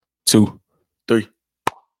2, 3.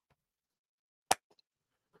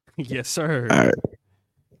 Yes, sir. All right.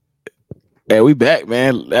 Hey, we back,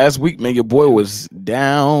 man. Last week, man, your boy was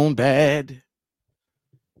down bad.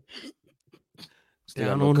 Still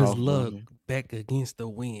got a Down little on his cough, luck, man. back against the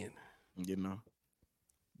wind. You know.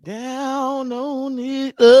 Down on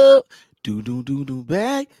it up. Do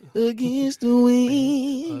back against the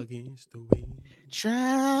wind. Against the wind.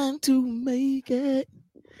 Trying to make it.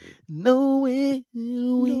 Nowhere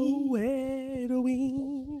to win. Nowhere to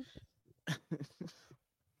win.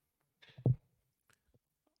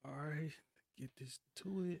 All right, get this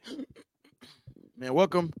to it. Man,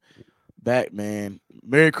 welcome back, man.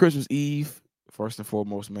 Merry Christmas Eve, first and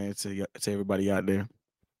foremost, man, to everybody out there.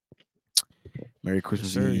 Merry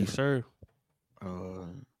Christmas Yes, sir. Eve. Yes, sir.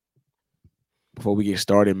 Before we get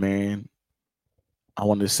started, man, I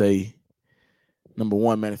want to say, number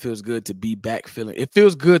one, man, it feels good to be back feeling. It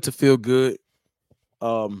feels good to feel good.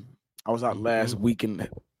 I was out last week and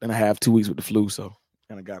a half, 2 weeks with the flu, so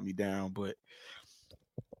kind of got me down. But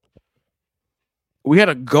we had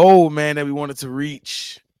a goal, man, that we wanted to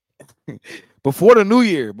reach before the new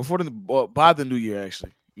year, by the new year,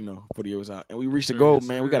 actually, before the year was out. And we reached the goal,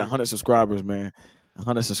 man. We got 100 subscribers, man.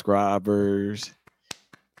 100 subscribers.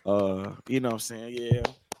 You know what I'm saying? Yeah.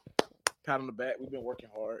 Pat on the back. We've been working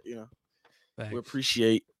hard, Thanks. We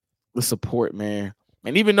appreciate the support, man.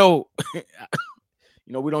 And even though,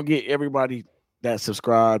 we don't get everybody that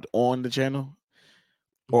subscribed on the channel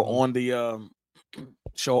or on the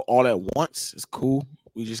show all at once, it's cool.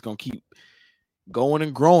 We just gonna keep going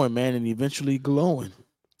and growing, man, and eventually glowing.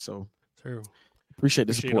 So appreciate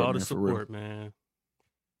the support, all man, the support, man.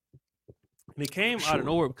 And it came out of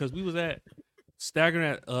nowhere because we was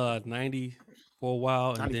staggering at 90 for a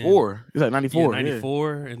while. 94. It's like 94. Yeah,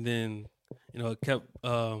 94. Yeah. And then, it kept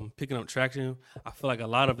picking up traction. I feel like a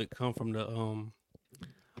lot of it come from the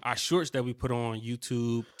our shorts that we put on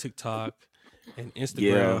YouTube, TikTok, and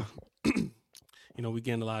Instagram. Yeah. We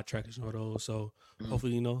getting a lot of traction on those. So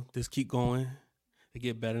hopefully, this keep going. They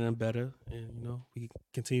get better and better. And, we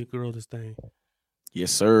continue to grow this thing.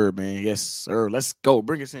 Yes, sir, man. Yes, sir. Let's go.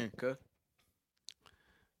 Bring us in, cuz.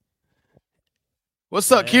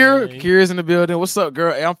 What's up, Kira? Kira's in the building. What's up,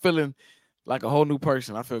 girl? Hey, I'm feeling like a whole new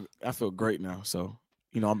person. I feel great now. So,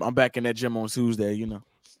 I'm back in that gym on Tuesday,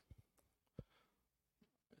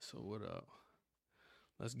 So what up?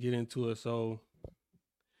 Let's get into it. So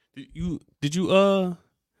did you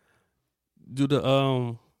do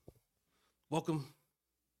the welcome?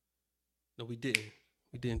 No, we didn't.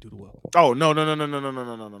 We didn't do the welcome. Oh, no.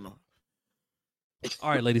 All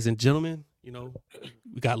right, ladies and gentlemen, we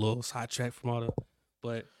got a little sidetracked from all the,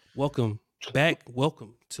 but welcome back.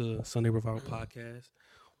 Welcome to Sunday Revival Podcast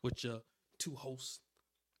with your two hosts,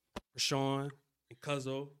 Rashawn and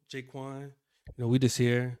Cuzzo, Jaquan. We just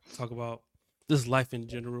here talk about this life in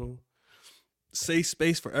general. Safe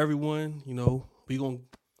space for everyone. We gonna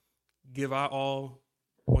give our all.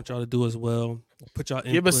 Want y'all to do as well. Put y'all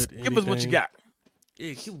input. Give us what you got.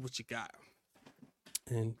 Yeah, give us what you got.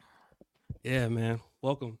 And yeah, man,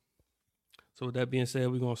 welcome. So with that being said,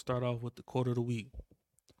 we're gonna start off with the quote of the week.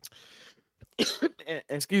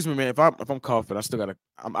 Excuse me, man. If I'm coughing,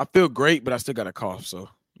 I feel great, but I still got a cough. So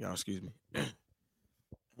y'all excuse me.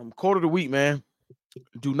 Quote of the week, man.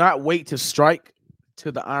 Do not wait to strike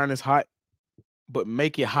till the iron is hot, but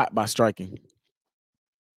make it hot by striking.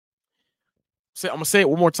 I'm gonna say it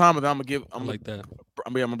one more time, and then I'm gonna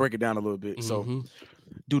break it down a little bit. Mm-hmm. So,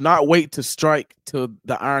 do not wait to strike till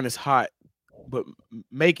the iron is hot, but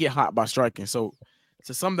make it hot by striking. So,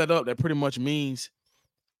 to sum that up, that pretty much means,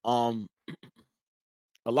 a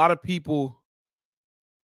lot of people,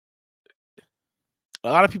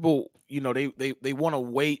 they want to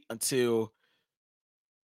wait until,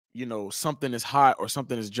 something is hot or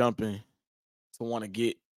something is jumping to want to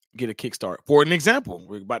get a kickstart. For an example,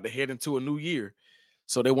 we're about to head into a new year,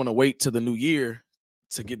 so they want to wait till the new year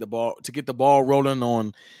to get the ball rolling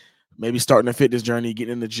on maybe starting a fitness journey,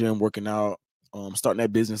 getting in the gym, working out, starting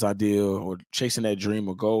that business idea, or chasing that dream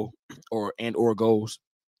or goal, or goals.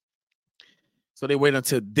 So they wait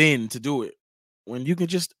until then to do it, when you can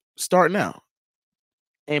just start now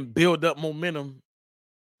and build up momentum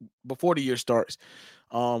before the year starts.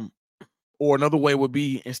 Or another way would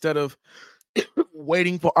be, instead of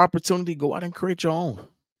waiting for opportunity, go out and create your own.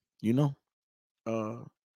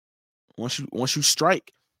 Once you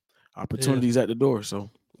strike, opportunities at the door. So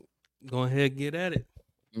go ahead and get at it.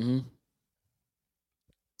 Mm-hmm.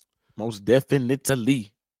 Most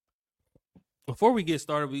definitely. Before we get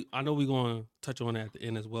started, I know we're going to touch on that at the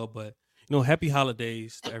end as well, but happy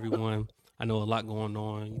holidays to everyone. I know a lot going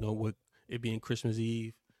on, with it being Christmas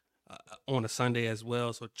Eve. on a Sunday as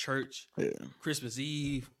well. So church, Christmas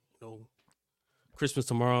Eve, Christmas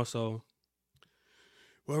tomorrow. So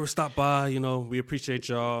whoever stopped by, we appreciate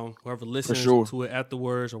y'all. Whoever listens to it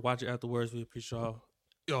afterwards or watch it afterwards, we appreciate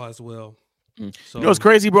y'all as well. So, it's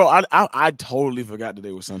crazy, bro. I totally forgot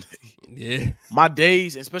today was Sunday. Yeah. My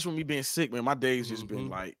days, especially with me being sick, man, my days just been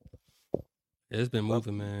like. It's been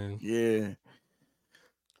moving, man. Yeah.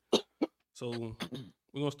 So we're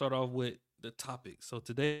going to start off with the topic. So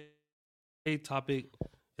today's topic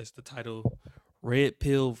is the title, Red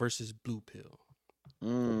Pill versus Blue Pill. So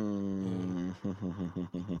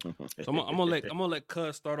I'm gonna let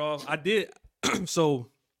Cuz start off. I did a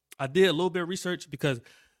little bit of research because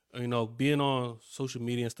being on social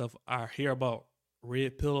media and stuff, I hear about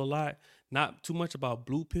red pill a lot, not too much about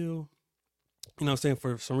blue pill. You know what I'm saying?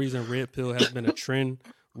 For some reason, red pill has been a trend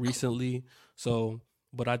recently. So,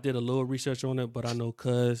 but I did a little research on it, but I know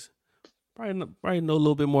Cuz probably know a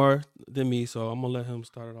little bit more than me, so I'm gonna let him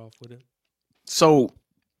start it off with it. So,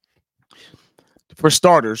 for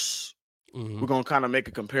starters, we're gonna kind of make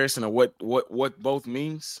a comparison of what both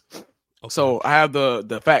means. Okay. So I have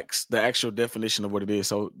the facts, the actual definition of what it is.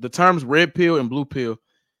 So the terms red pill and blue pill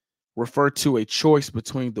refer to a choice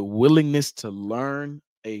between the willingness to learn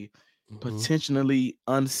a potentially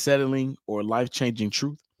unsettling or life-changing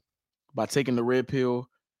truth by taking the red pill,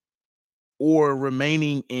 or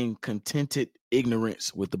remaining in contented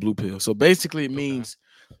ignorance with the blue pill. So basically it means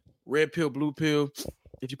red pill, blue pill.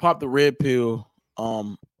 If you pop the red pill,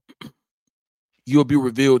 you'll be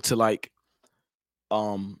revealed to like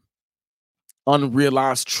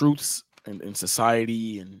unrealized truths in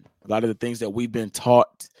society, and a lot of the things that we've been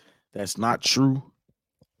taught that's not true.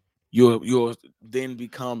 You'll then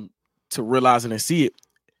become to realize it and see it.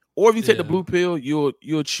 Or if you take the blue pill,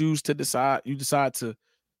 you'll choose to decide to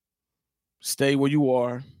stay where you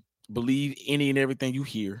are, believe any and everything you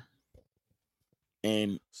hear,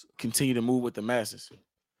 and continue to move with the masses.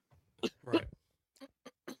 Right.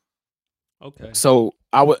 Okay. So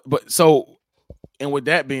and with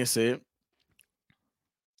that being said,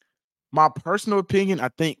 my personal opinion, I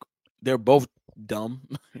think they're both dumb.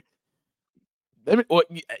 I'm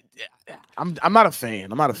not a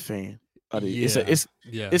fan. I'm not a fan of it.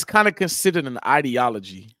 It's kind of considered an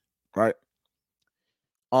ideology, right?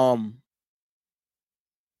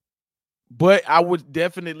 But I would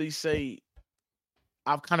definitely say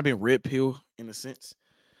I've kind of been red pill in a sense.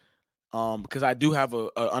 Because I do have a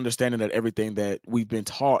understanding that everything that we've been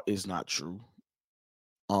taught is not true.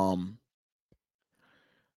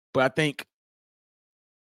 But I think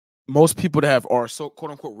most people that are so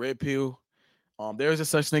quote unquote red pill, there is a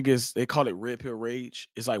such thing as, they call it red pill rage.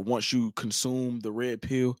 It's like once you consume the red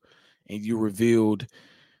pill and you revealed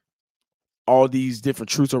all these different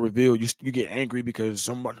truths are revealed, you get angry because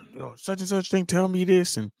somebody, such and such thing tell me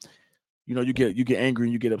this, and you get angry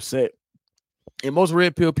and you get upset. And most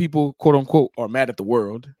red pill people, quote unquote, are mad at the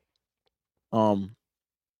world.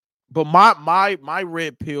 But my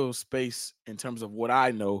red pill space, in terms of what I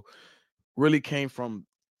know, really came from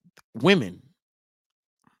women.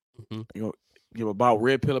 About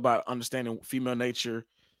red pill, about understanding female nature,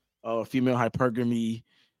 female hypergamy,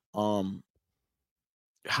 how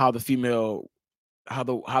the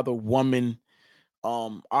woman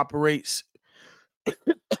operates.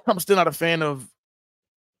 I'm still not a fan of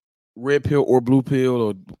red pill or blue pill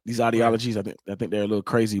or these ideologies. Right. I think they're a little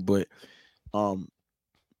crazy, but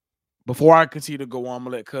before I continue to go on, I'm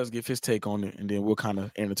gonna let Cuz give his take on it, and then we'll kind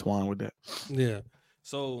of intertwine with that. Yeah.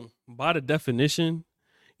 So by the definition,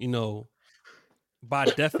 by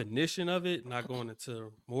definition of it, not going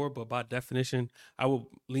into more, but by definition, I would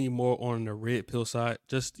lean more on the red pill side,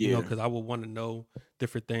 just because I would want to know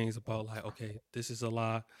different things about, like, okay, this is a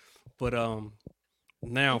lie. But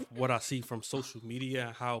now what I see from social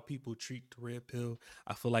media, how people treat the red pill,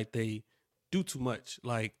 I feel like they do too much.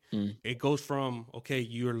 Like it goes from, okay,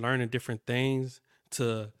 you're learning different things,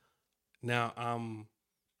 to now I'm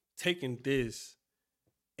taking this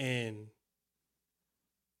and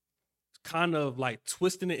kind of like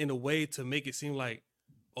twisting it in a way to make it seem like,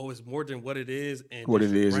 oh, it's more than what it is, and what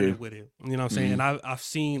it is, running with it. You know what I'm saying? And I've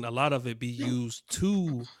seen a lot of it be used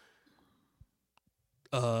to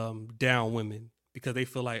down women, because they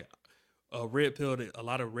feel like a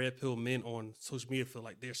lot of red pill men on social media feel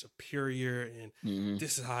like they're superior, and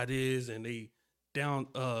this is how it is, and they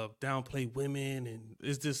downplay women, and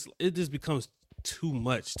it just becomes too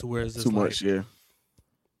much, to where it's just too much. Yeah.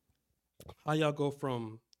 How y'all go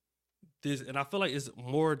from this? And I feel like it's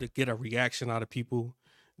more to get a reaction out of people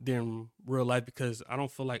than real life, because I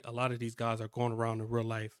don't feel like a lot of these guys are going around in real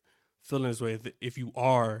life feeling this way. If you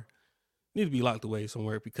are need to be locked away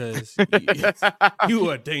somewhere because you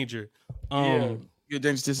are a danger. Yeah, you're a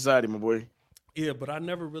danger to society, my boy. Yeah, but I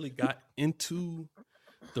never really got into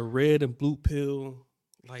the red and blue pill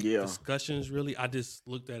like Yeah. discussions. Really, I just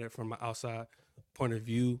looked at it from an outside point of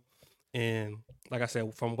view, and like I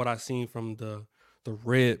said, from what I've seen from the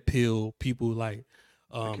red pill people like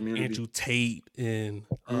community. Andrew Tate and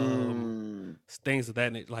things of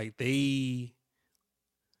that, like they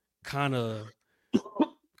kind of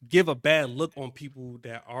give a bad look on people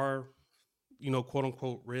that are, quote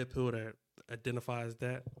unquote red pill that identifies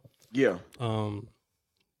that. Yeah.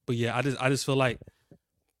 But yeah, I just feel like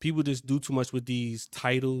people just do too much with these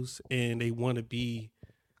titles, and they want to be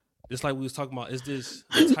just like we was talking about. Is this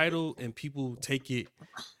a title, and people take it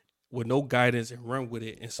with no guidance and run with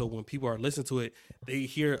it, and so when people are listening to it, they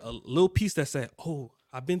hear a little piece that said, "Oh,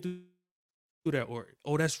 I've been through that," or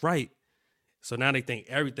 "Oh, that's right." So now they think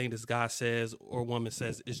everything this guy says or woman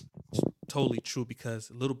says is totally true because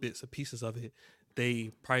little bits and pieces of it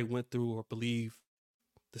they probably went through or believe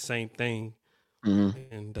the same thing,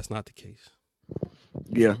 and that's not the case.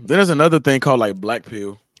 Yeah. Then there's another thing called like black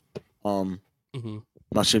pill. Not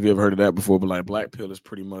sure if you ever heard of that before, but like black pill is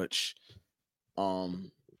pretty much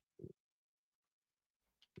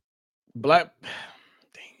black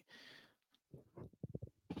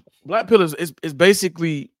pill is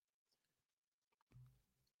basically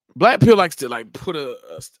black pill likes to like put a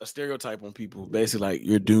stereotype on people, basically like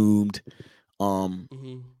you're doomed.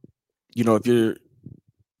 You know, if you're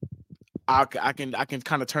I can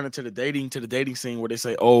kind of turn it to the dating scene where they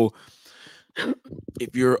say, oh,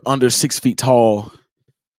 if you're under 6 feet tall,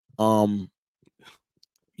 you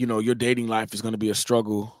know, your dating life is going to be a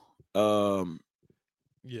struggle.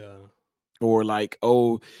 Yeah. Or like,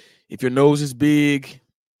 oh, if your nose is big,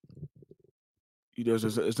 you know,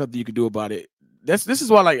 there's nothing you can do about it. This is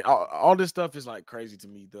why like all this stuff is like crazy to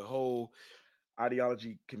me. The whole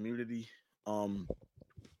ideology community.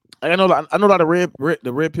 I know a lot of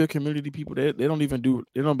the red pill community people. They don't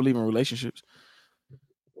believe in relationships.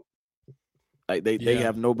 Like they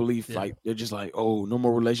have no belief. Yeah. Like they're just like, oh, no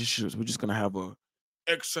more relationships. We're just gonna have a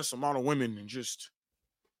excess amount of women and just,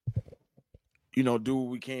 you know, do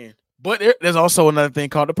what we can. But there's also another thing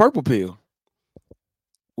called the purple pill,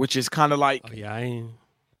 which is kind of like,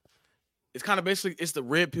 it's kind of basically it's the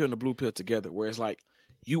red pill and the blue pill together, where it's like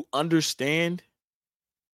you understand,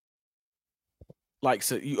 like,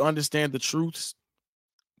 so you understand the truths,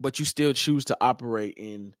 but you still choose to operate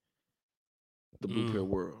in the blue pill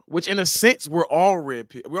world. Which, in a sense, we're all red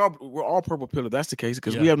pill. We're all purple pill. If that's the case,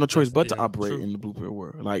 because we have no choice but to operate in the blue pill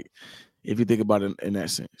world. Like, if you think about it in that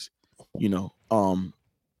sense, you know.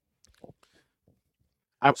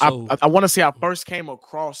 I want to say I first came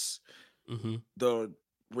across the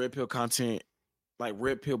red pill content, like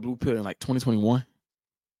red pill, blue pill, in like 2021.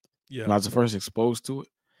 Yeah, when I was first exposed to it.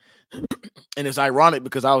 And it's ironic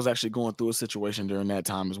because I was actually going through a situation during that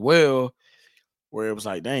time as well, where it was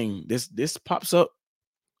like, dang, this pops up,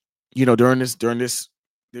 you know, during this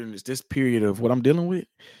period of what I'm dealing with.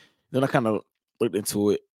 Then I kind of looked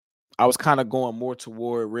into it. I was kind of going more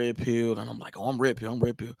toward red pill, and I'm like, oh, I'm red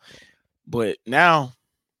pill. But now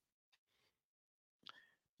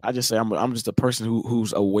I just say I'm just a person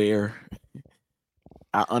who's aware.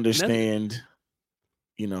 I understand,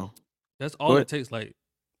 you know. That's all it takes. Like,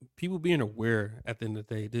 people being aware at the end of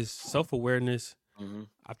the day. This self-awareness,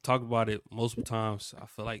 I've talked about it multiple times. I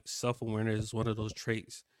feel like self-awareness is one of those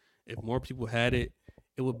traits. If more people had it,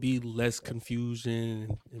 it would be less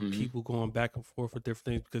confusion and people going back and forth with different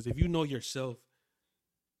things. Because if you know yourself,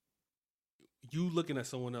 you looking at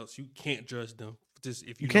someone else, you can't judge them. Just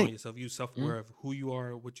if you know yourself, you self-aware of who you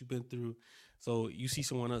are, what you've been through. So you see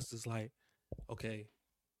someone else that's like, okay,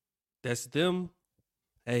 that's them.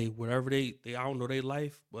 Hey, whatever they I don't know their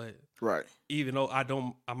life, but even though I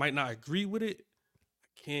might not agree with it, I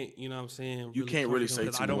can't, you know what I'm saying? You can't really say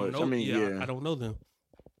too much. I don't know. I mean, I don't know them.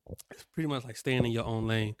 It's pretty much like staying in your own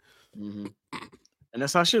lane. And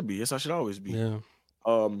that's how it should be. That's how it should always be. Yeah.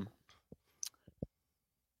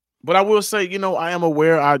 But I will say, you know, I am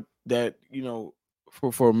aware that, you know,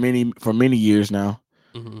 for many years now,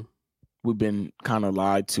 we've been kind of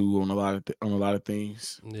lied to on a lot of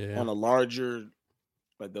things. Yeah. On a larger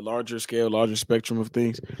scale, larger spectrum of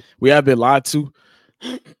things, we have been lied to.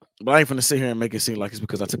 But I ain't finna sit here and make it seem like it's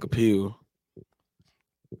because I took a pill.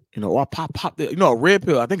 You know, or I pop the, you know, a red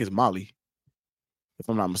pill. I think it's Molly, if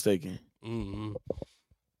I'm not mistaken.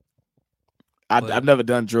 I've never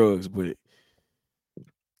done drugs, but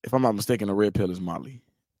if I'm not mistaken, a red pill is Molly,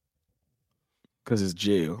 because it's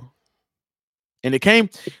jail. And it came,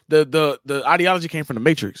 the ideology came from the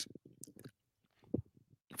Matrix.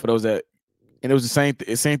 For those that And it was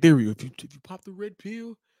the same theory. If you pop the red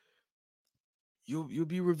pill, you'll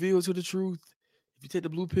be revealed to the truth. If you take the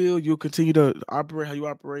blue pill, you'll continue to operate how you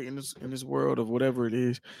operate in this world of whatever it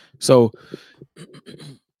is. So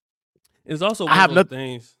It's also I one of have those nothing.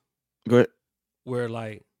 things Go ahead. where,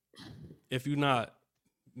 like, if you're not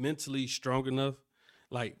mentally strong enough,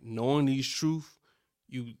 like knowing these truth,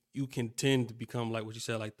 you can tend to become like what you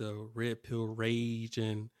said, like the red pill rage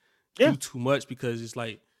and Yeah. do too much, because it's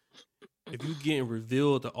like if you getting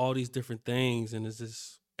revealed to all these different things and it's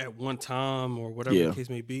just at one time or whatever Yeah. the case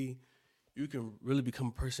may be, you can really become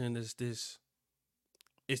a person that's this.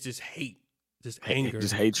 It's just hate, just anger,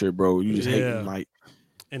 Just hatred, bro. You just hating Yeah. like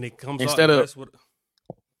and it comes out. instead And of that's what.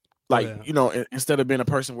 like ahead. instead of being a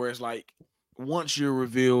person where it's like once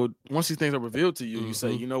these things are revealed to you, you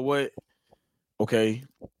say, Mhm. you know what? Okay,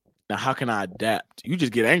 now how can I adapt? You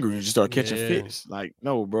just get angry and just start catching Yeah. fits. Like,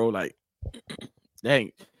 no, bro, like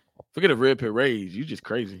dang, forget a red pill rage. You just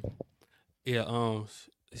crazy. Yeah.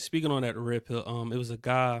 Speaking on that red pill, it was a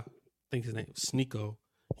guy, I think his name was Sneeko.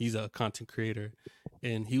 He's a content creator,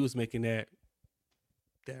 and he was making that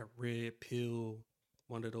red pill.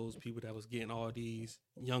 One of those people that was getting all these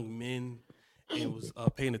young men and was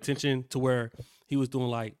paying attention to where he was doing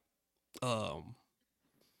like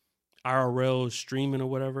IRL streaming or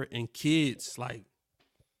whatever, and kids like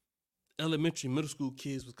elementary, middle school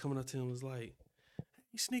kids was coming up to him and was like,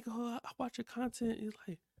 "Hey, Sneeko, I watch your content." He's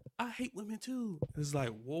like, "I hate women too." It's like,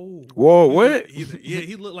 whoa, What?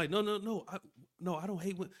 he looked like no, I don't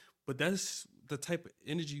hate women, but that's the type of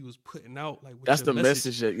energy you was putting out, like with That's your the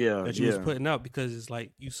message message that you was putting out, because it's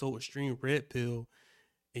like you so extreme red pill,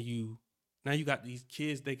 and now you got these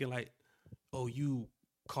kids thinking like, oh, you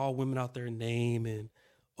call women out their name, and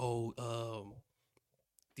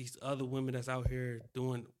these other women that's out here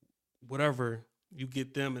doing whatever, you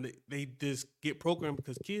get them and they just get programmed,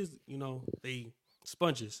 because kids, they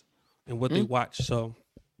sponges and what they watch. So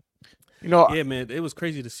yeah, man, it was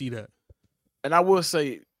crazy to see that. And I will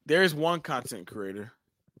say there's one content creator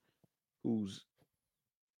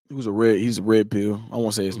he's a red pill. I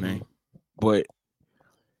won't say his name, but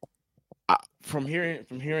from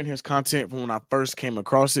hearing his content from when I first came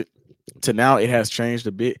across it to now, it has changed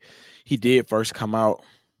a bit. He did first come out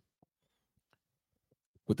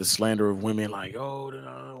with the slander of women, like,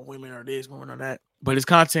 oh, women are this, women are that. But his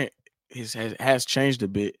content has changed a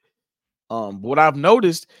bit. What I've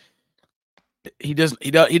noticed, he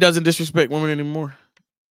doesn't disrespect women anymore.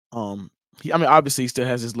 Obviously he still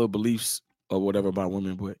has his little beliefs or whatever about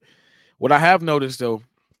women, but what I have noticed though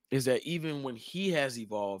is that even when he has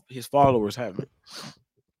evolved, his followers haven't.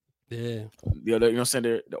 Yeah. You know what I'm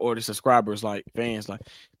saying? Or the subscribers, like fans, like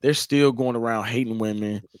they're still going around hating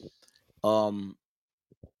women.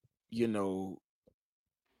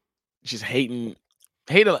 Just hating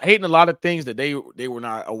a lot of things that they were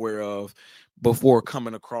not aware of before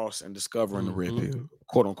coming across and discovering the red pill,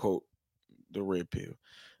 quote unquote, the red pill.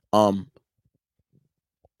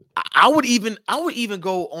 I would even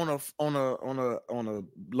go on a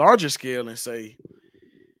larger scale and say,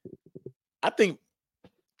 I think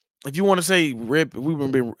if you want to say if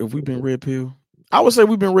we've been red pill, I would say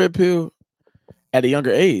we've been red pill at a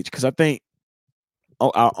younger age, because I think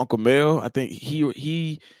our Uncle Mel, I think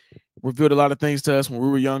he revealed a lot of things to us when we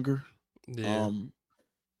were younger. Yeah.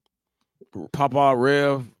 Papa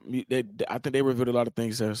Rev, I think they revealed a lot of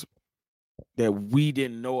things to us that we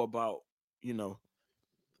didn't know about, And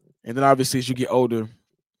then obviously as you get older,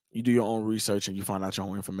 you do your own research and you find out your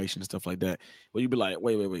own information and stuff like that. But you be like,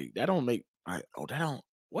 wait, that don't make that don't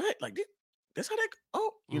what? Like that's how that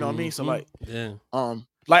you know what I mean? So like yeah.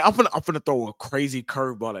 Like I'm finna throw a crazy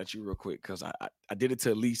curveball at you real quick, because I did it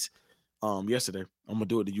to Elise yesterday. I'm gonna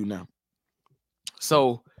do it to you now.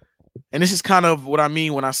 So, and this is kind of what I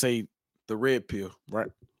mean when I say the red pill, right?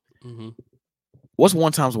 What's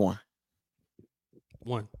 1 times 1?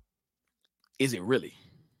 1. Is it really?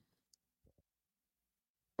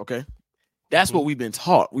 Okay. That's what we've been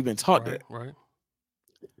taught. We've been taught that. Right.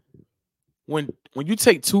 When you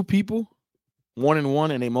take 2 people, 1 and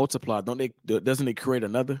 1, and they multiply, doesn't it create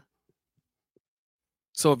another?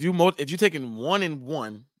 So if you're taking 1 and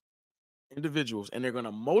 1 individuals and they're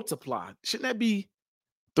gonna multiply, shouldn't that be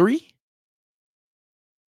 3?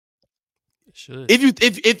 It should. If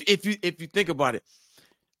you think about it.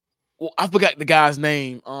 Well, I forgot the guy's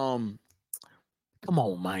name. Come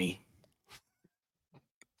on, man.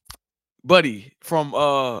 Buddy from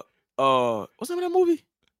what's the name of that movie?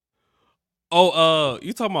 Oh,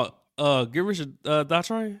 you talking about Get Rich or Die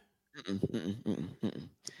Trying?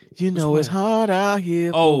 You know it's hard out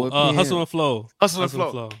here. Oh, Hustle and Flow. Hustle and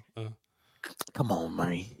Flow. Come on,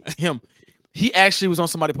 man. Him. he actually was on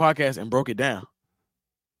somebody's podcast and broke it down.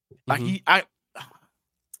 Like I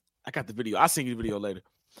got the video. I'll send you the video later.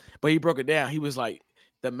 But he broke it down. He was like,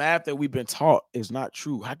 the math that we've been taught is not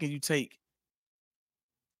true. How can you take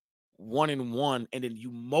 1 and 1 and then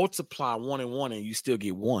you multiply 1 and 1 and you still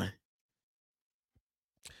get 1?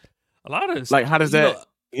 A lot of like, how does that?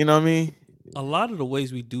 You know what I mean? A lot of the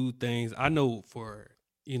ways we do things, I know for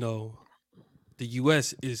the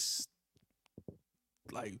U.S. is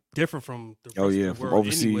like different from the rest of the world from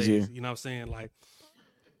overseas. anyways, Yeah. You know what I'm saying? Like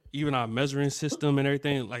even our measuring system and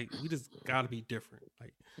everything, like we just gotta be different.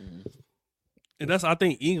 Like, and that's, I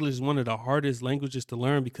think English is one of the hardest languages to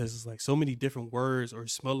learn because it's like so many different words, or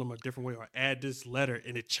spell them a different way, or add this letter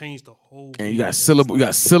and it changed the whole. And you got syllable, you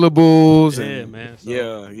got syllables. Yeah, and, man.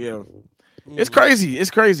 So, yeah. It's crazy. It's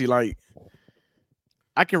crazy. Like,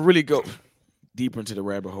 I can really go deeper into the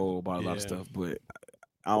rabbit hole about a lot of stuff, but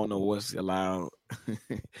I don't know what's allowed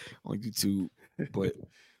on YouTube. But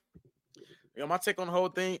my take on the whole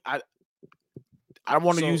thing, I don't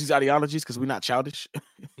want to use these ideologies because we're not childish.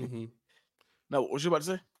 No, what you about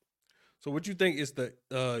to say? So what you think is the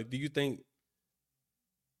do you think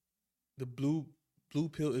the blue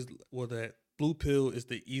pill is, well, that blue pill is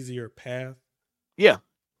the easier path? Yeah.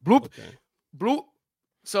 Blue.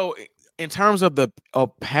 So in terms of the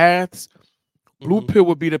paths, blue pill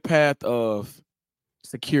would be the path of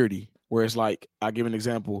security, where it's like, I'll give an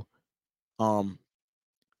example. I'm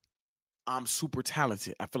super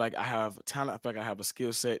talented. I feel like I have talent. I feel like I have a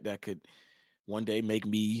skill set that could one day make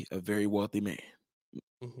me a very wealthy man.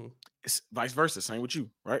 It's vice versa. Same with you,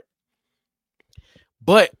 right?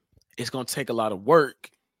 But it's going to take a lot of work,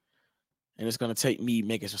 and it's going to take me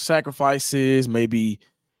making some sacrifices, maybe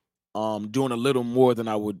doing a little more than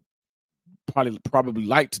I would probably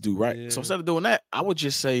like to do, right? Yeah. So instead of doing that, I would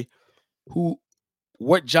just say,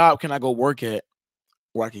 what job can I go work at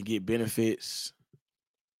where I can get benefits,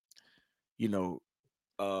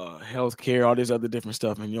 healthcare, all this other different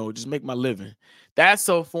stuff, and just make my living. That's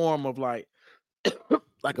a form of like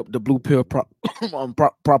the blue pill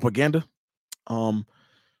propaganda.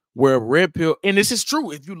 Where red pill, and this is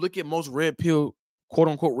true. If you look at most red pill, quote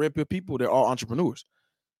unquote red pill people, they're all entrepreneurs.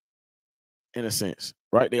 In a sense,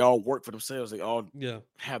 right? They all work for themselves. They all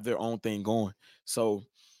have their own thing going. So,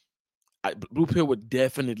 blue pill would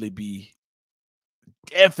definitely be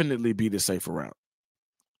the safer route.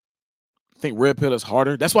 I think red pill is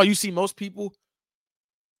harder. That's why you see most people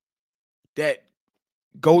that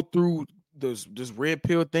go through this red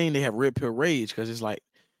pill thing, they have red pill rage, because it's like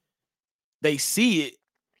they see it,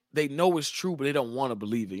 they know it's true, but they don't want to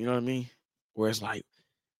believe it. You know what I mean? Where it's like,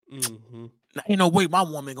 ain't no way my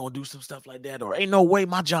woman gonna do some stuff like that, or ain't no way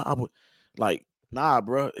my job would. Like, nah,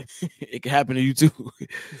 bro, it can happen to you too.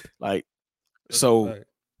 Like, so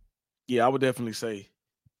yeah, I would definitely say,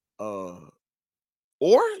 or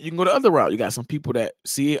you can go the other route. You got some people that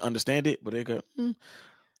see it, understand it, but they go, I'm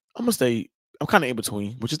kind of in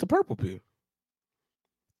between, which is the purple pill.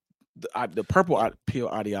 The purple pill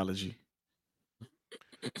ideology.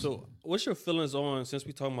 So, what's your feelings on, since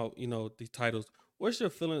we talking about these titles? What's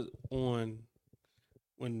your feelings on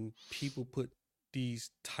when people put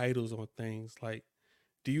these titles on things? Like,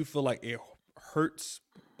 do you feel like it hurts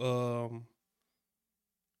how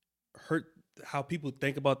people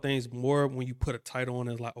think about things more when you put a title on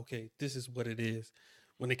it? Like, okay, this is what it is.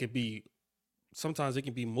 When it can be, sometimes it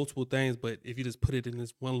can be multiple things, but if you just put it in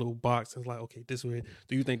this one little box, it's like, okay, this way.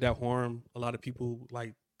 Do you think that harm a lot of people,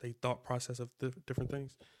 like, they thought process of different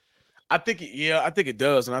things? I think it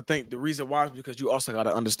does, and I think the reason why is because you also got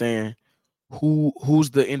to understand who's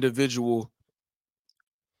the individual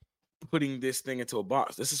putting this thing into a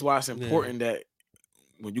box. This is why it's important that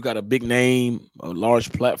when you got a big name, a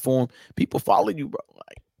large platform, people follow you, bro.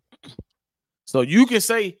 Like, so you can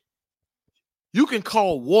say, you can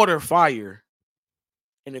call water fire,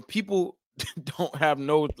 and if people don't have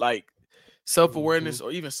no like self-awareness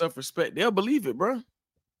or even self-respect, they'll believe it, bro.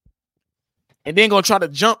 And then gonna try to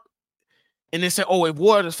jump and then say, oh, if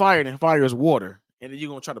water is fire, then fire is water. And then you're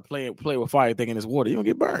gonna try to play with fire thinking it's water. You're gonna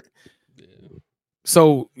get burned. Yeah.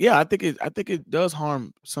 So yeah, I think it does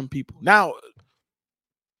harm some people. Now,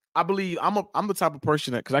 I believe I'm the type of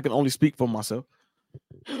person that, because I can only speak for myself,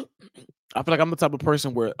 I feel like I'm the type of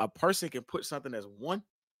person where a person can put something as one,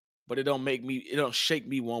 but it don't shake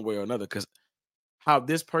me one way or another, because how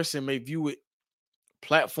this person may view it,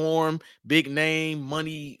 platform, big name,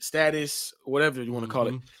 money, status, whatever you want to call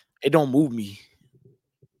it, it don't move me.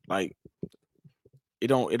 Like, it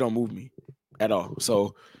don't move me at all.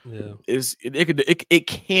 So yeah, it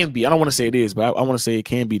can be. I don't want to say it is, but I want to say it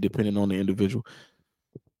can be, depending on the individual.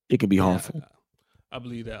 It can be harmful. I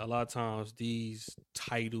believe that a lot of times these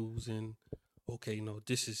titles and okay,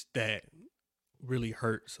 that really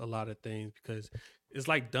hurts a lot of things because it's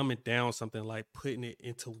like dumbing down something, like putting it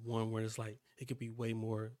into one where it's like it could be way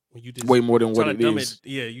more when you just Way more than try what to it dumb is. it.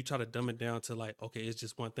 Yeah, you try to dumb it down to like, okay, it's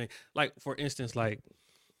just one thing. Like for instance, like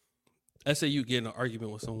let's say you get in an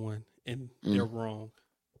argument with someone and they're wrong,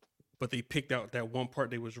 but they picked out that one part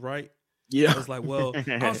they was right. Yeah. It's like, well,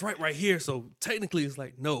 I was right here. So technically it's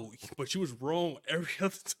like, no, but you was wrong every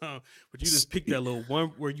other time. But you just picked that little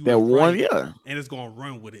one where you that was one, right, yeah. and it's gonna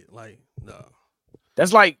run with it. Like, no.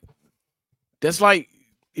 That's like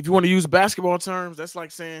if you want to use basketball terms, that's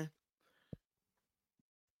like saying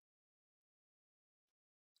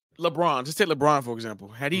LeBron. Just take LeBron for example.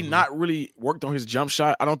 Had he not really worked on his jump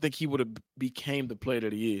shot, I don't think he would have became the player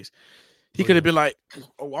that he is. He could have been like,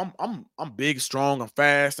 "Oh, I'm big, strong, I'm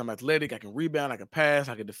fast, I'm athletic, I can rebound, I can pass,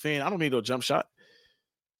 I can defend. I don't need no jump shot."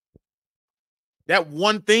 That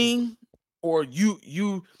one thing, or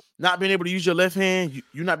you not being able to use your left hand,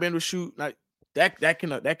 you not being able to shoot, like that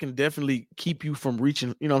can definitely keep you from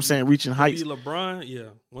reaching. You know what I'm saying? Reaching heights. Be LeBron,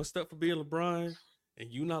 yeah. One step for being LeBron, and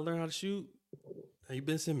you not learn how to shoot. Hey,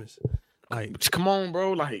 Ben Simmons, like, come on,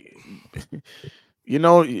 bro. Like, you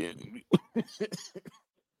know, you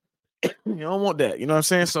don't want that. You know what I'm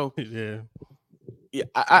saying? So yeah,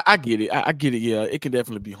 I get it. I get it. Yeah, it can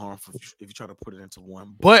definitely be harmful if you try to put it into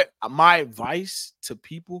one. But my advice to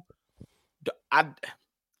people, I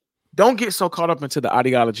don't get so caught up into the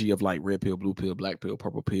ideology of like red pill, blue pill, black pill,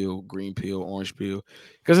 purple pill, green pill, orange pill,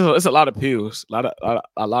 because it's a lot of pills, a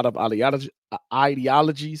lot of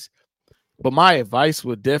ideologies. But my advice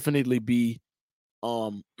would definitely be,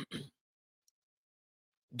 do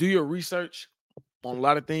your research on a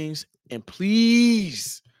lot of things, and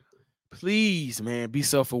please, man, be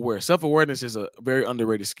self-aware. Self-awareness is a very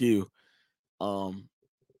underrated skill. Because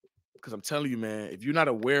I'm telling you, man, if you're not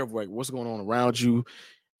aware of like what's going on around you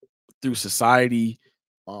through society,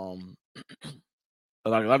 like a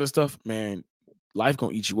lot of stuff, man, life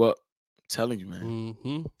gonna eat you up. I'm telling you,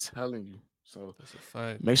 man. Telling you. So that's a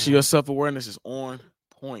fact. Make sure your self-awareness is on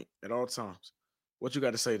point at all times. What you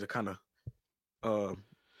got to say to kind of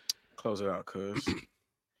close it out, cuz?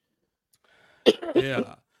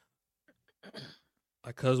 Yeah.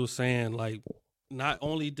 Like cuz was saying, like, not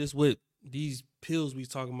only this with these pills we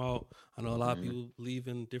talking about, I know a lot of people believe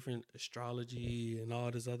in different astrology and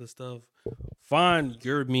all this other stuff. Find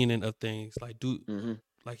your meaning of things. Like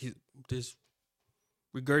like this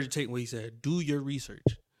regurgitating what he said. Do your research.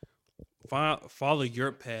 Follow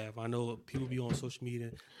your path. I know people be on social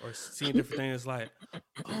media or seeing different things like,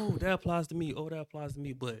 oh, that applies to me. Oh, that applies to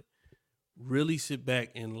me. But really sit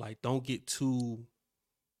back and like don't get too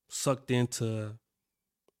sucked into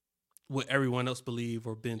what everyone else believe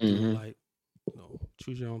or been through. Like,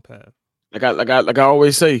 choose your own path. Like I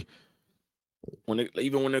always say,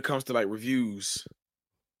 even when it comes to like reviews,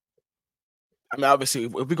 I mean, obviously,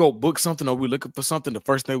 if we go book something or we're looking for something, the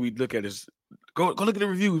first thing we look at is go look at the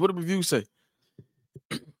reviews. What do reviews say?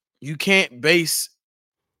 You can't base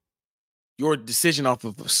your decision off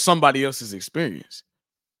of somebody else's experience.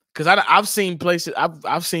 Because I've seen places,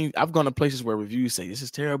 I've gone to places where reviews say this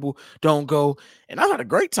is terrible, don't go, and I've had a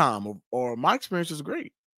great time, or my experience was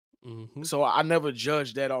great. So I never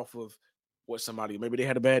judge that off of what somebody, maybe they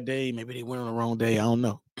had a bad day, maybe they went on the wrong day, I don't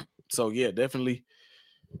know. So yeah, definitely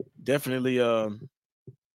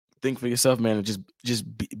think for yourself, man, and just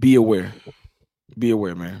be aware. Be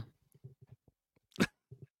aware, man.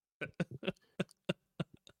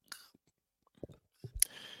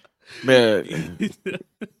 Man, you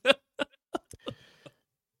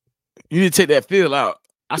need to take that feel out.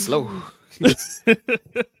 I slow.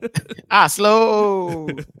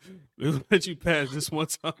 We'll let you pass this one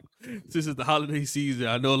time. This is the holiday season.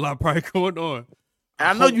 I know a lot probably going on.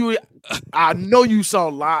 I know you saw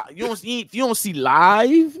live. You don't see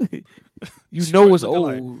live. You know it's old.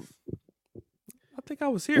 Like, I think I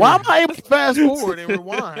was here. Why am I able to fast forward and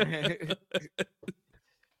rewind?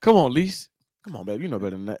 Come on, Lise. Come on, babe. You know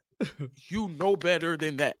better than that. You know better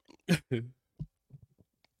than that.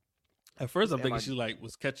 At first, I'm thinking she like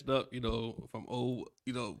was catching up, from old,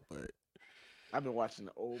 but I've been watching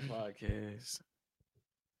the old podcasts.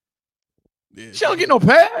 Yeah, she don't get no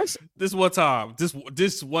pass. This one time, just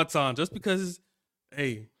because,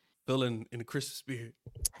 hey, feeling in the Christmas spirit.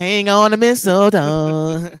 Hang on to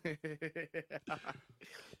mistletoe.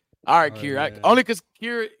 All right, Kira. Only because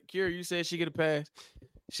Kira, you said she get a pass.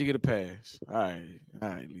 She get a pass. All right,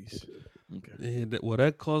 Lise. Okay. And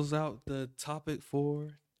that calls out the topic for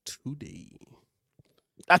today.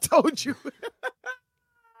 I told you.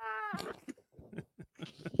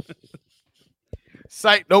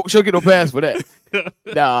 Sight. Nope, she'll get no pass for that.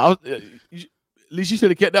 Nah, at least you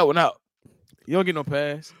should have kept that one out. You don't get no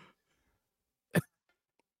pass.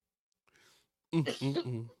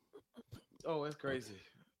 Oh, that's crazy.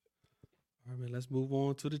 All right, man. Let's move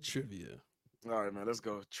on to the trivia. All right, man. Let's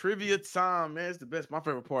go. Trivia time, man. It's the best. My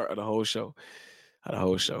favorite part of the whole show.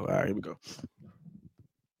 All right, here we go.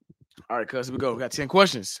 All right, cuz, here we go. We got 10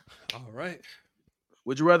 questions. All right.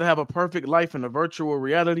 Would you rather have a perfect life in a virtual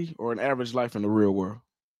reality or an average life in the real world?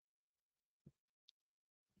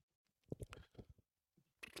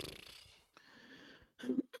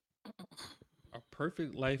 A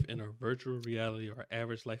perfect life in a virtual reality or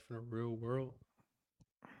average life in a real world?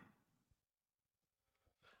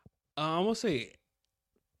 I'm gonna say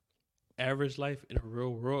average life in a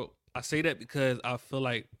real world. I say that because I feel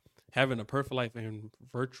like having a perfect life in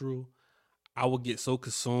virtual, I would get so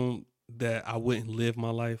consumed that I wouldn't live my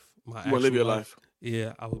life. My You want to live actual your life. life.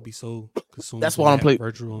 Yeah, I would be so consumed. That's in why I don't that play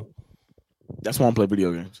virtual. That's why I don't play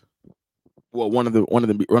video games. Well, one of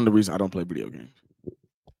the reasons I don't play video games.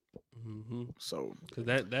 Mm-hmm. So, Cause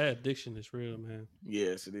that addiction is real, man.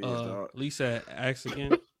 yes, it is. Dog. Lisa asked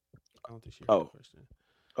again. I don't think she heard the question.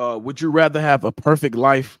 Would you rather have a perfect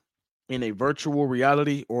life in a virtual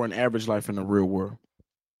reality or an average life in the real world?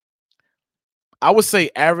 I would say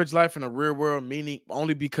average life in the real world, meaning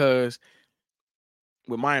only because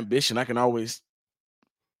with my ambition, I can always.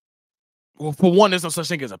 Well, for one, there's no such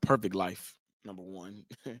thing as a perfect life. Number one.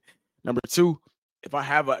 Number two, if I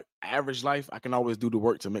have an average life, I can always do the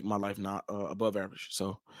work to make my life not above average.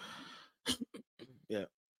 So, yeah.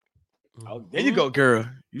 Oh, there you go, girl.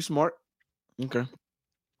 You smart. Okay.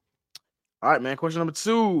 All right, man. Question number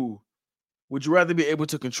 2. Would you rather be able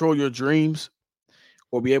to control your dreams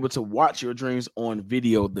or be able to watch your dreams on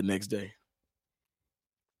video the next day?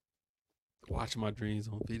 Watch my dreams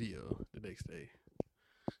on video the next day.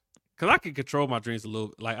 Cause I can control my dreams a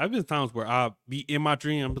little. Like I've been times where I'll be in my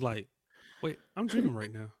dream, I'm like, wait, I'm dreaming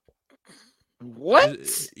right now. What?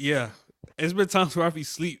 Yeah. It's been times where I be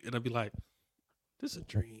asleep and I'll be like, this is a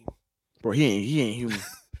dream. Bro, he ain't human.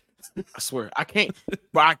 I swear. I can't,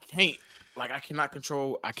 bro, I can't. Like, I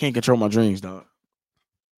can't control my dreams, dog.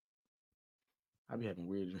 I be having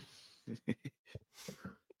weird dreams.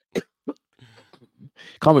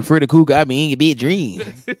 Call me Freddy Cougar, I be in your big dream.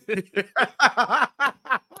 I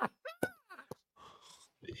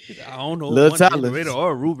don't know. Lil Tyler. Generator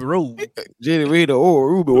or Ruby Road. Generator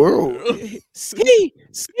or Ruby Road. Ski.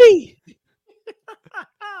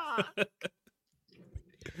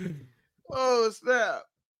 Oh, snap.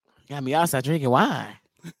 Got me outside drinking wine.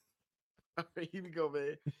 All right, here we go,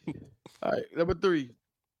 man. All right, number 3.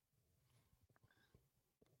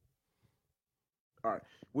 All right.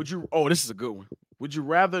 This is a good one. Would you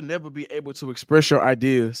rather never be able to express your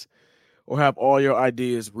ideas or have all your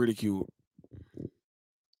ideas ridiculed?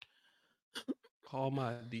 All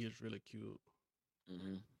my ideas ridiculed.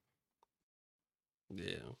 Mm-hmm.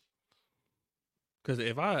 Yeah. Because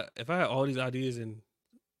if I had all these ideas and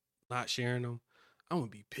not sharing them, I'm gonna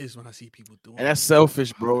be pissed when I see people doing. And that's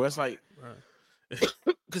selfish, bro. That's like,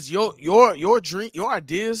 because your dream, your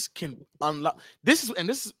ideas can unlock. This is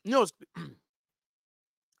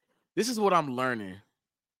this is what I'm learning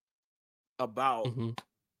about. Mm-hmm.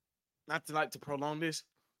 Not to like to prolong this.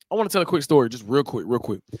 I want to tell a quick story, just real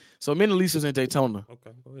quick. So me and Elise was in Daytona.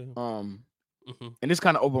 Okay, go ahead. And this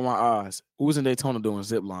kind of opened my eyes. We was in Daytona doing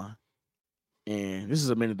zip line, and this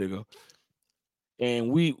is a minute ago.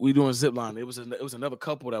 And we doing zip line. It was another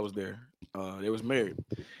couple that was there. They was married.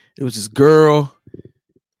 It was this girl.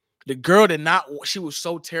 The girl did not. She was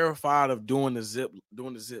so terrified of doing the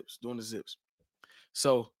zips.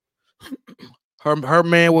 So her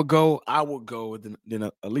man would go. I would go.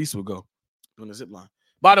 Then Elise would go doing the zip line.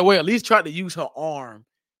 By the way, Elise tried to use her arm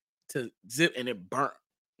to zip, and it burnt.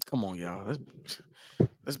 Come on, y'all.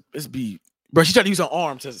 Let's be. Bro, she tried to use her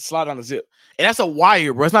arm to slide down the zip, and that's a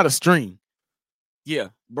wire, bro. It's not a string. Yeah,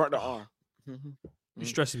 burnt the arm. You're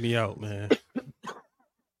stressing me out, man.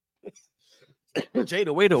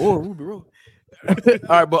 Jada Waiter or Ruby Road. All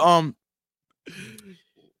right, but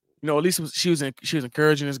Elise she was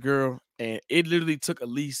encouraging this girl, and it literally took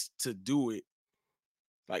Elise to do it.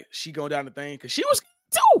 Like she go down the thing because she was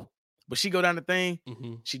too, but she go down the thing.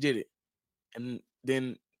 Mm-hmm. She did it, and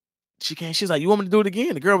then she's like, "You want me to do it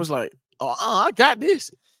again?" The girl was like, "Oh, I got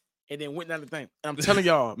this." And then went down the thing. And I'm telling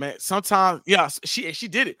y'all, man, sometimes, yeah, she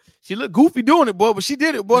did it. She looked goofy doing it, boy, but she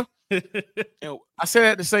did it, boy. And I said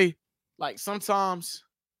that to say, like, sometimes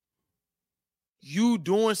you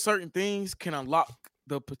doing certain things can unlock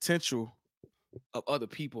the potential of other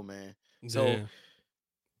people, man. So,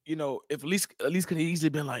 if Elise could have easily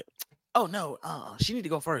been like, "Oh no, she need to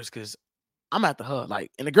go first because I'm after her." Like,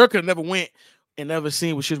 and the girl could have never went and never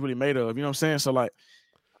seen what she was really made of. You know what I'm saying? So, like,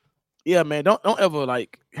 Yeah, man. Don't ever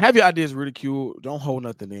like have your ideas ridiculed. Don't hold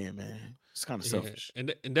nothing in, man. It's kind of Yeah, selfish.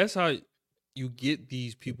 and that's how you get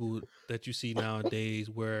these people that you see nowadays,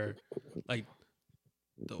 where like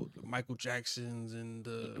the Michael Jacksons and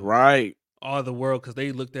the Right. all the world, because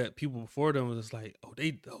they looked at people before them and it's like,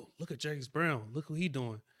 look at James Brown, look what he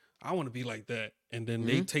doing. I want to be like that, and then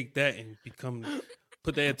they Mhm. take that and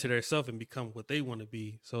put that into themselves and become what they want to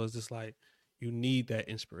be. So it's just like you need that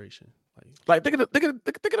inspiration. Like think of the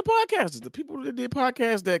podcasters, the people that did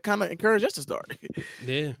podcasts that kind of encourage us to start. You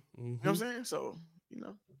Yeah, know what I'm saying? So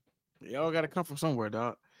y'all got to come from somewhere,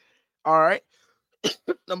 dog. All right,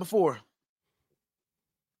 number 4.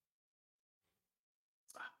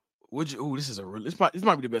 Would you? Oh, this might be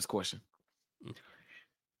the best question. Mm.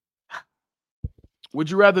 Would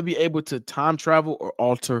you rather be able to time travel or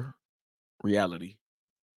alter reality?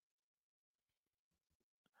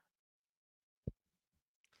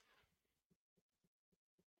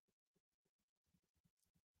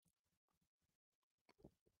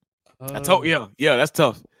 Yeah, that's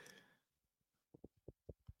tough.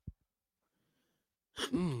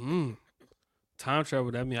 Time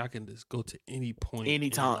travel. That means I can just go to any point,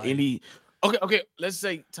 Anytime, in life. okay. Let's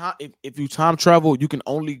say time. If you time travel, you can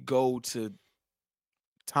only go to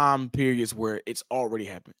time periods where it's already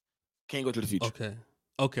happened. Can't go to the future.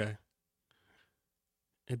 Okay,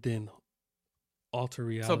 and then alter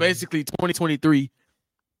reality. So basically, 2023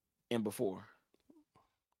 and before.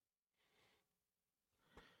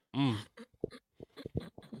 I'm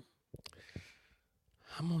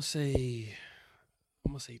gonna say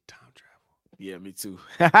time travel. Yeah, me too.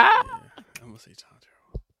 Yeah, I'm gonna say time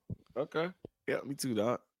travel. Okay. Yeah, me too,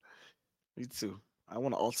 dog. Me too. I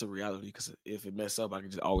want to alter reality because if it mess up, I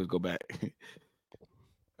can just always go back.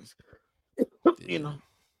 You know.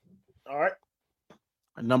 All right.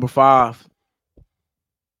 Number 5.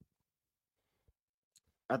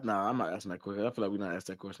 Nah, I'm not asking that question. I feel like we're not asked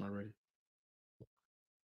that question already.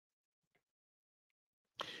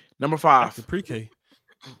 Number 5. After pre-K.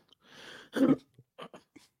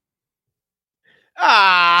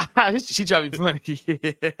 She trying to be funny.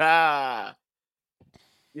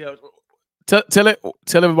 Yeah.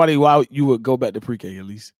 Tell everybody why you would go back to pre-K at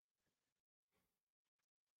least.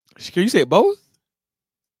 Can you say both?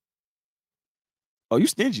 Oh, you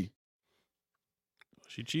stingy.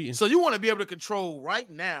 She cheating. So you want to be able to control right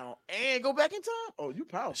now and go back in time? Oh, you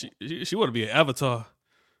powerful. She want to be an avatar.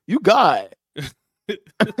 You God.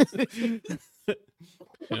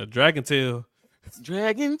 Yeah, Dragon Tail.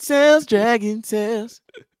 Dragon Tales. That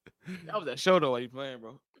was that show though while you playing,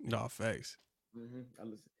 bro. No, facts. I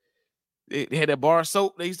listen. They had that bar of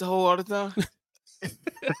soap they used to hold all the time.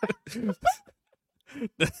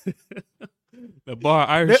 The bar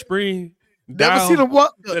Irish Spring. Never seen them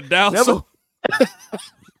walk. The Dow Never. soap.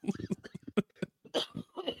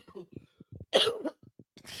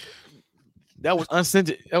 That was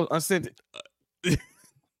unscented.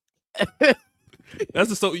 That's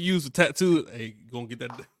the soap you use for tattoos. Hey, gonna get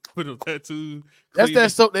that put a tattoo. That's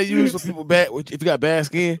that soap they use for people bad. If you got bad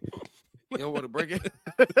skin, you don't want to break it.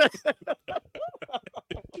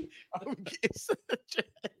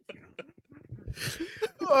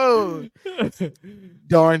 Oh,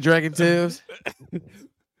 darn Dragon Tales.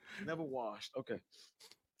 Never washed. Okay.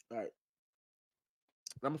 All right.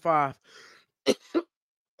 Number 5.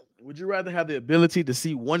 Would you rather have the ability to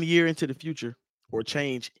see 1 year into the future or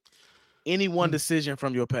change any one decision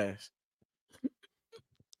from your past?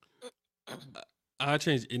 I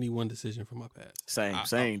change any one decision from my past.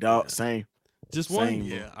 Same, dog. Yeah. Same. Just Same, one?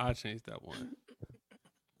 bro. Yeah, I changed that one.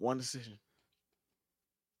 One decision.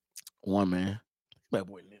 One, man. That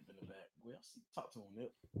boy Nip in the back. Well, talk to him,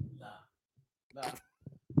 Nip. Nah.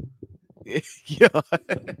 Yeah. All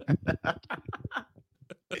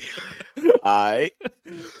right.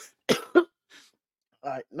 All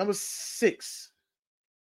right. Number 6.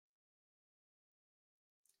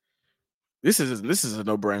 This is a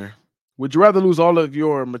no-brainer. Would you rather lose all of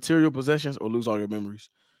your material possessions or lose all your memories?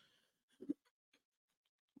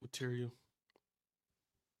 Material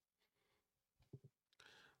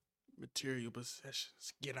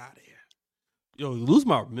possessions. Get out of here. Yo, lose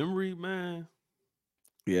my memory, man.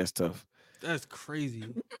 Yeah, it's tough. That's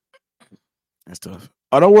crazy. That's tough.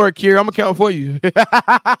 Oh, don't worry, Kier. I'm gonna count for you.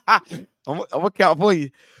 I'm gonna count for you.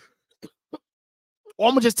 Or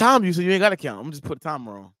I'm gonna just time you so you ain't gotta count. I'm gonna just put a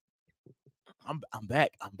timer on. I'm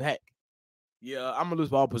back. Yeah, I'm gonna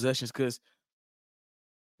lose all possessions because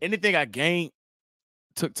anything I gained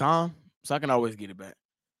took time, so I can always get it back.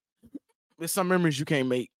 There's some memories you can't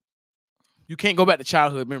make. You can't go back to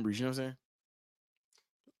childhood memories. You know what I'm saying?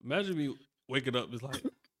 Imagine me waking up. It's like,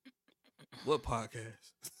 what podcast?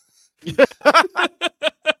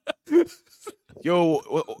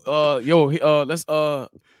 let's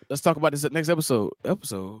talk about this next episode. I'm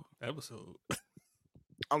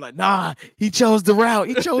like, nah, he chose the route.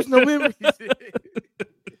 He chose no memories.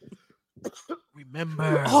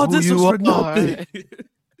 Remember All this was for nothing.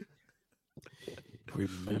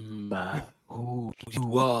 Remember who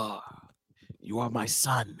you are. You are my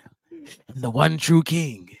son and the one true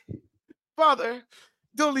king. Father,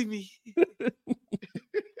 don't leave me.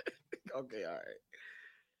 Okay, all right.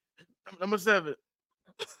 Number 7.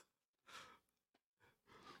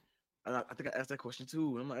 I think I asked that question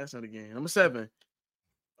too. I'm gonna ask that again. Number 7.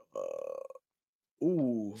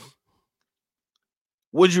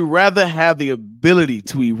 Would you rather have the ability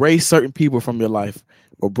to erase certain people from your life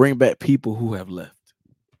or bring back people who have left?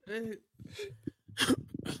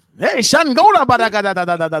 Hey, Sean, go down.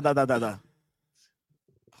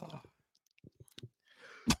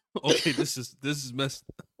 Okay, this is messed.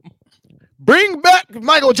 Bring back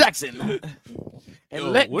Michael Jackson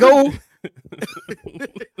and let go.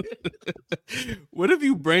 What if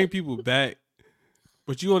you bring people back,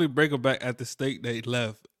 but you only bring them back at the state they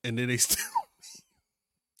left, and then they still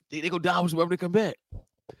they go down wherever they come back?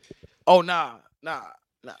 Oh nah.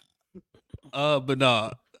 But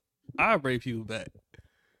nah, I bring people back.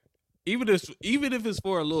 Even if it's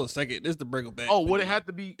for a little second, just to bring them back. Oh, would it have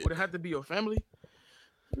to be your family?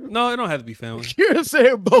 No, it don't have to be family. You're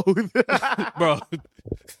saying both, bro.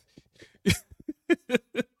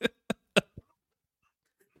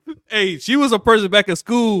 Hey, she was a person back in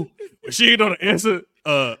school, but she ain't know the answer.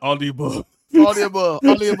 All the above. All the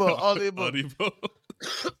above.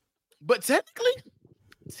 But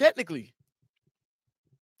technically,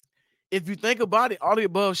 if you think about it, all the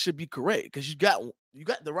above should be correct because you got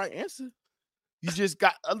the right answer. You just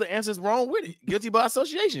got other answers wrong with it. Guilty by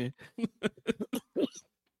association.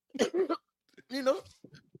 You know?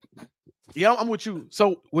 Yeah, I'm with you.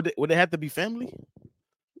 So would they have to be family?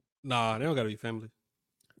 Nah, they don't gotta be family.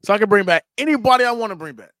 So I can bring back anybody I want to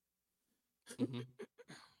bring back. Mm-hmm.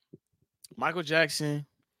 Michael Jackson,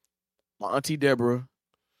 my auntie Deborah,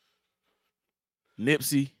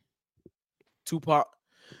 Nipsey, Tupac,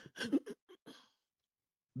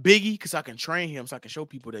 Biggie, because I can train him so I can show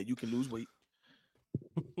people that you can lose weight.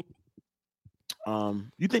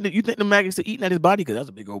 You think the maggots are eating at his body? Because that's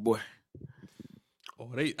a big old boy.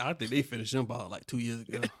 Oh, I think they finished him about like 2 years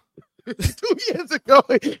ago. 2 years ago,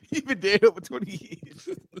 he's been dead over 20 years.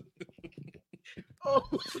 Oh,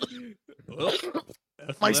 well,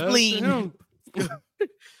 my spleen.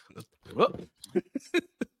 Well,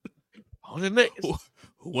 on the next.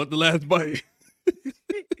 Who want the last bite?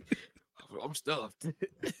 I'm stuffed.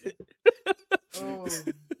 Oh.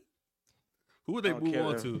 Who would they move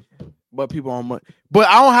on to? But people on money. But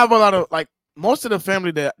I don't have a lot of like most of the family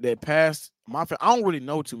that passed my family. I don't really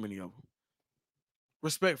know too many of them.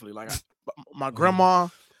 Respectfully, like my grandma,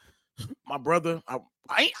 my brother. I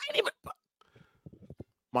ain't even.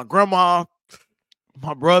 My grandma,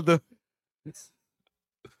 my brother,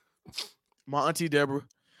 my auntie Deborah.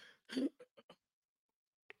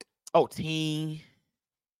 Oh, Teen.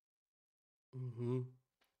 Mm-hmm.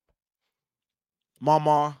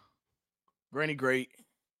 Mama, Granny Great.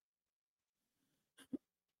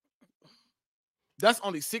 That's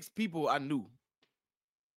only 6 people I knew.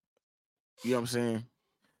 You know what I'm saying?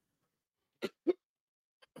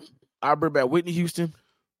 I'll bring back Whitney Houston.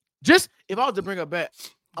 Just if I was to bring her back,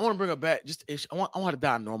 I want to bring her back. Just I want her to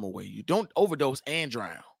die a normal way. You don't overdose and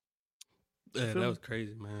drown. Yeah, that was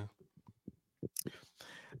crazy, man.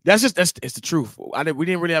 That's it's the truth. We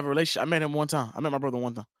didn't really have a relationship. I met him one time. I met my brother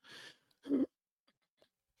one time,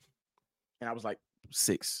 and I was like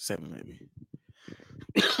 6, 7, maybe.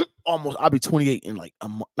 Almost, I'll be 28 in like a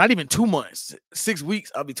month. Not even 2 months. 6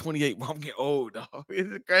 weeks, I'll be 28. Bro, I'm getting old, dog.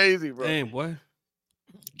 It's crazy, bro. Damn, boy.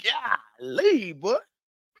 Golly, boy.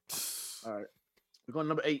 All right, we're going to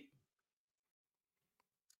number 8.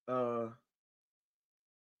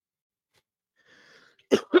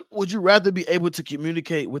 Would you rather be able to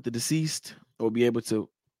communicate with the deceased or be able to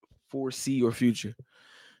foresee your future?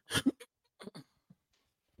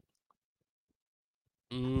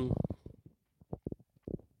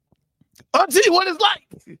 I'll tell you what it's like.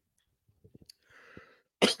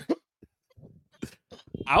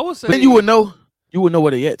 I would say then you would know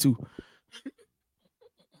where they at too.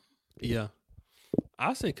 Yeah.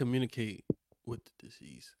 I say communicate with the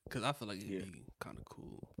deceased because I feel like it'd be kind of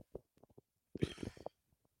cool.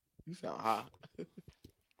 You sound high.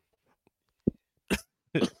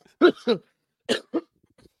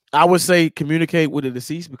 I would say communicate with the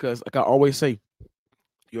deceased because, like I always say,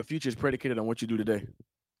 your future is predicated on what you do today.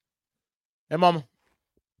 Hey, mama.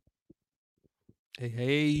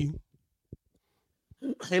 Hey.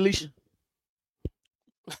 Hey, Alicia.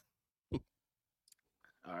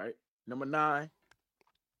 All right. Number 9.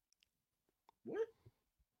 What?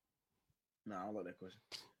 No, I don't love that question.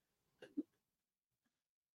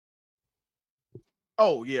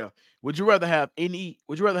 Oh yeah. Would you rather have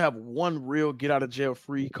one real get out of jail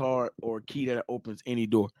free card or a key that opens any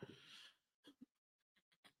door?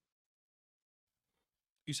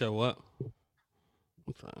 You said what?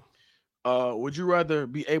 I'm fine. Would you rather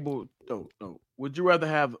be able no. Would you rather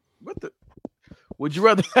have would you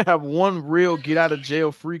rather have one real get out of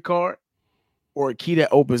jail free card or a key that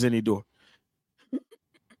opens any door?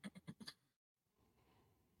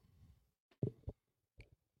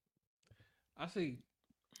 I say,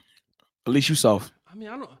 At least you soft. I mean,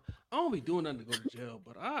 I don't be doing nothing to go to jail,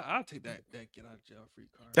 but I'll take that get out of jail free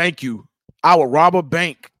card. Thank you. I would rob a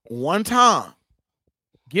bank one time,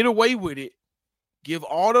 get away with it, give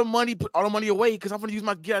all the money, put all the money away because I'm gonna use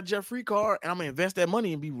my get out of jail free card and I'm gonna invest that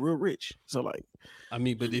money and be real rich. So like, I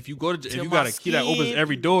mean, but if you go to if Till you my got a key that opens skin-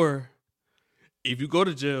 every door, if you go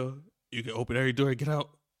to jail, you can open every door and get out.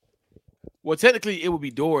 well, technically it would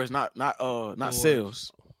be doors, not Doors.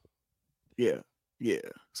 cells. Yeah.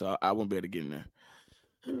 So I wouldn't be able to get in there.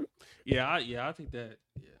 Yeah, I think that.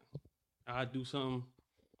 Yeah, I do something.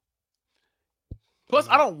 Plus,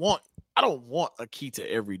 I don't want a key to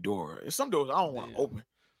every door. There's some doors I don't want to Yeah. open.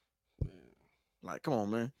 Like, come on,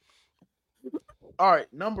 man. All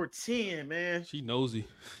right, number 10, man. She nosy.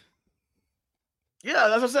 Yeah,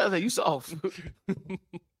 that's what I said. I said, you soft.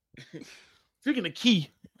 Speaking of key.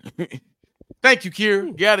 Thank you,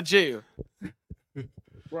 Kier. Get out of jail.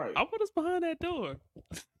 Right. I want us behind that door.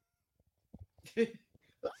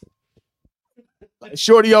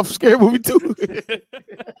 Shorty off Scary Movie 2.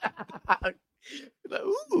 Like,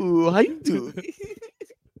 ooh, how you doing?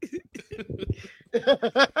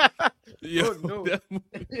 Yeah. Oh, no.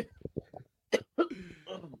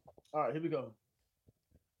 All right, here we go.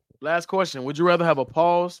 Last question. Would you rather have a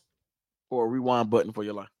pause or a rewind button for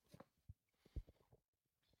your life?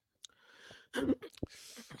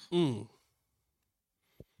 Mm.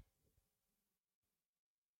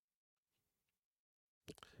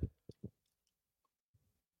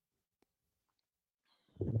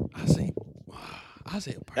 I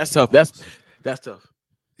say That's tough. That's tough.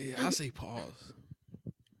 Yeah, I say pause.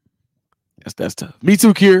 That's tough. Me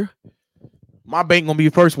too, Kier. My bank gonna be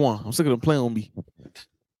the first one. I'm sick of them playing on me.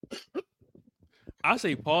 I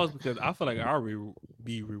say pause because I feel like I'll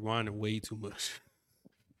be rewinding way too much.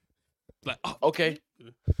 Like, oh, Okay.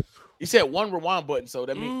 You said one rewind button, so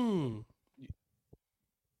that means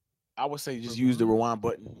I would say just use the rewind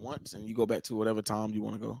button once and you go back to whatever time you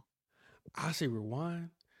want to go. I say rewind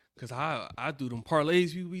because I do them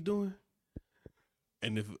parlays people be doing,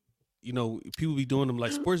 and if people be doing them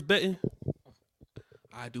like sports betting,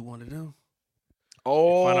 I do one of them.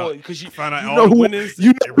 Oh, because you Find out you all know the who- winners.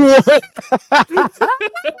 You know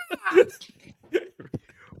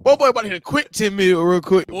what? Boy, about to hit a quick 10 mil real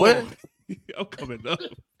quick. Oh, What? I'm coming up.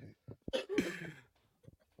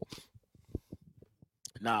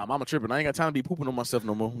 Nah, mama tripping. I ain't got time to be pooping on myself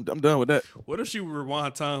no more. I'm done with that. What if she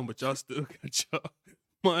rewind time, but y'all still got y'all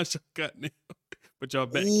mind y'all got now, but y'all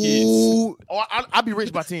back kids? Ooh. Oh, I'll be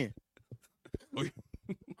rich by 10. Oh,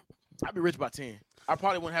 I'll be rich by 10. I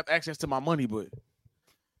probably wouldn't have access to my money, but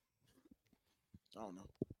I don't know.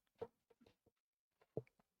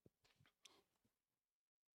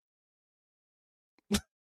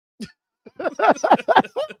 I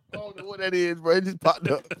don't know what that is, bro. It just popped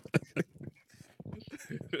up.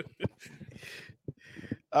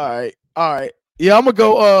 All right. Yeah, I'm gonna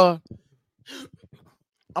go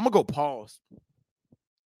pause.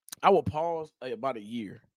 I will pause about a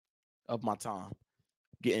year of my time.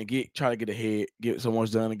 Try to get ahead, get so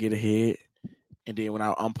much done and get ahead. And then when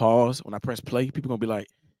I unpause, when I press play, people gonna be like,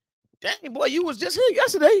 dang boy, you was just here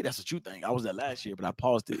yesterday. That's a true thing. I was there last year, but I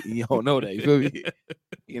paused it. You don't know that. You feel me?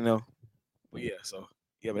 You know. But yeah, so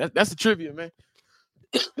yeah, but that's the trivia, man.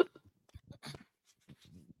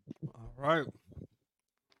 all right.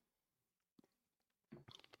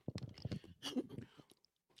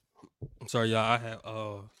 I'm sorry, y'all. I had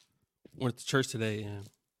went to church today and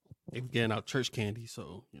they were getting out church candy,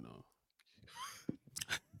 so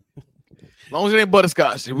As long as it ain't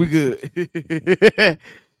butterscotch, we good.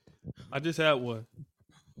 I just had one.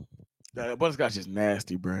 That butterscotch is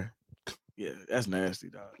nasty, bro. Yeah, that's nasty,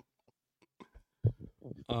 dog.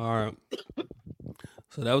 All right.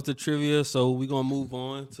 So that was the trivia. So we're gonna move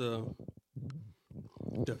on to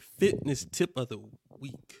the fitness tip of the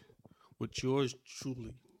week with yours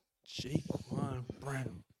truly, Jaquan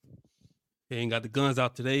Brown. They ain't got the guns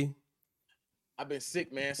out today. I've been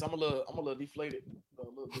sick, man, so I'm a little deflated a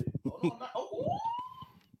little bit. Hold on,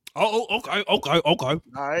 Oh, okay. All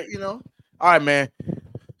right, All right, man.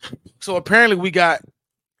 So apparently we got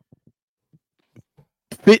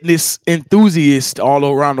fitness enthusiasts all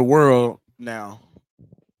around the world now.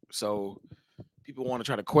 So people want to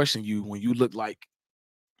try to question you when you look like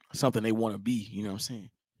something they want to be. You know what I'm saying?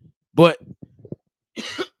 But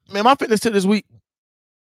man, my fitness tip this week: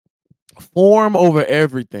 form over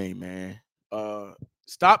everything, man.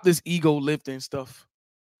 Stop this ego lifting stuff.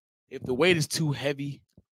 If the weight is too heavy,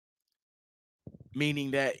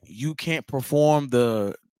 meaning that you can't perform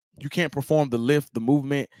the lift, the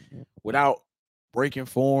movement without breaking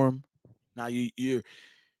form. Now you're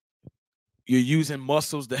using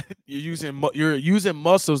muscles that you're using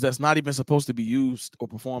muscles that's not even supposed to be used or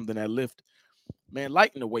performed in that lift. Man,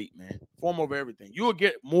 lighten the weight, man. Form over everything. You will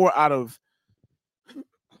get more out of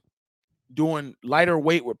doing lighter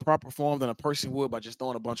weight with proper form than a person would by just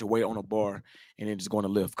throwing a bunch of weight on a bar and then just going to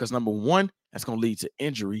lift. Because number one, that's going to lead to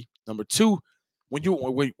injury. Number two, when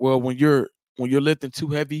you're lifting too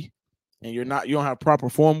heavy and you don't have proper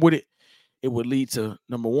form with it, it would lead to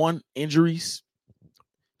number one, injuries.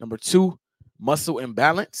 Number two, muscle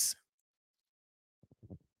imbalance.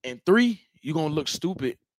 And three, you're gonna look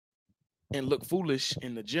stupid and look foolish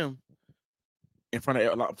in the gym in front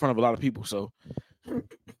of a lot of people. So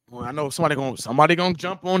well, I know somebody gonna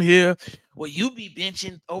jump on here. Well, you be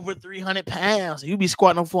benching over 300 pounds. You be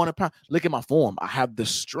squatting over 400 pounds. Look at my form. I have the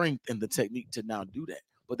strength and the technique to now do that.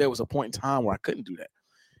 But there was a point in time where I couldn't do that.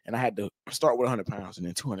 And I had to start with 100 pounds and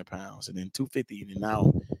then 200 pounds and then 250. And then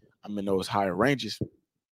now I'm in those higher ranges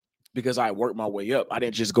because I worked my way up. I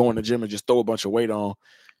didn't just go in the gym and just throw a bunch of weight on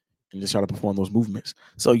and just try to perform those movements.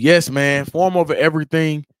 So yes, man, form over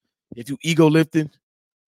everything. If you ego lifting,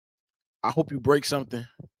 I hope you break something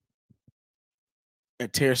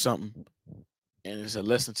and tear something. And it's a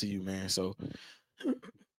lesson to you, man. So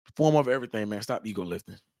form over everything, man. Stop ego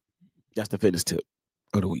lifting. That's the fitness tip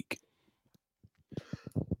of the week.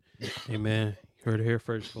 Amen. You heard it here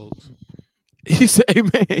first, folks. He said,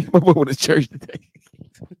 amen. My boy went to church today.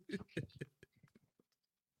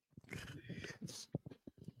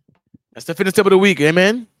 That's the fitness tip of the week.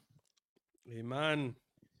 Amen. Amen.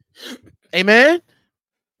 Amen.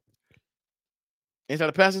 Ain't how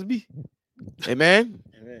the pastors be. Amen.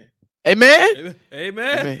 Amen. Amen.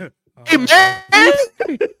 Amen. Amen.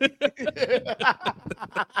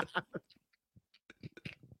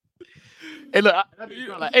 Hey, look, I be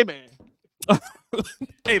like, amen.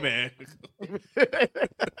 Amen.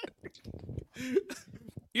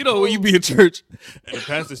 You know, when you be in church and the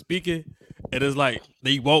pastor speaking, and it's like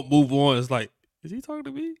they won't move on. It's like, is he talking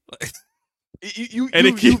to me? Like, you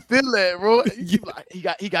feel that, bro?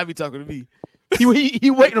 He got me talking to me.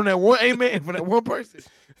 He waiting on that one amen for that one person.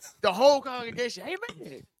 The whole congregation,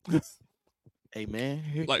 amen.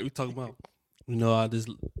 Amen. Like we talking about, you know, I just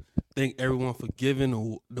thank everyone for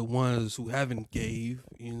giving, the ones who haven't gave,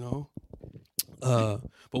 you know.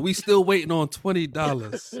 But we still waiting on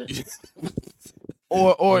 $20.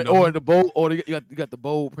 or the bold, or you got the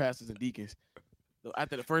bold pastors and deacons. So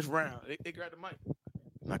after the first round, they grab the mic.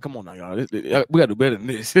 Now come on now, y'all. We gotta do better than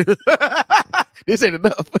this. This ain't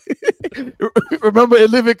enough. Remember in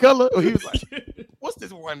Living Color? He was like, "What's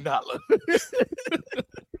this $1?"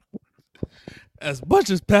 As much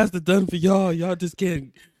as Pastor done for y'all just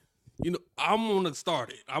can't. You know, I'm gonna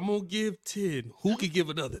start it. I'm gonna give 10. Who can give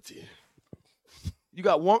another 10? You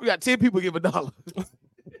got 10 people give $1.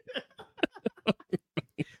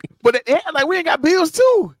 But like we ain't got bills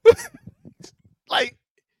too. Like,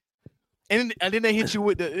 and then they hit you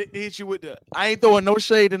with the. I ain't throwing no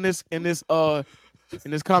shade in this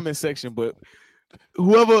comment section, but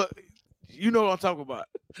whoever, you know what I'm talking about,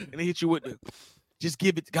 and they hit you with the, just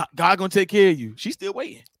give it. God gonna take care of you. She's still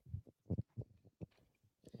waiting.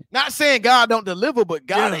 Not saying God don't deliver, but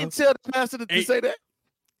God ain't tell the pastor to say that.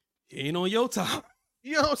 Ain't on your time.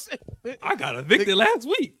 You know what I'm saying? I got evicted last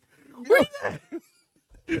week.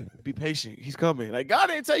 Be patient. He's coming. Like, God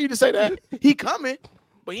didn't tell you to say that. He coming,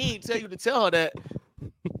 but he ain't tell you to tell her that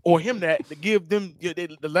or him that to give them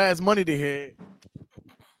the last money they had.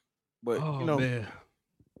 But you know, man.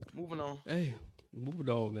 Moving on. Hey, moving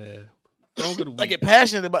on, man. I get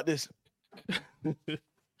passionate about this.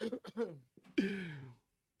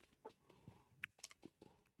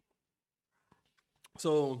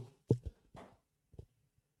 So,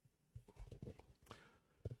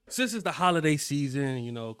 since it's the holiday season,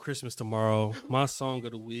 you know, Christmas tomorrow, my song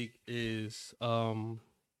of the week is the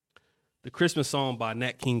Christmas song by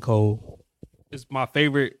Nat King Cole. It's my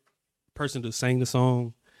favorite person to sing the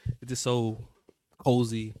song. It's just so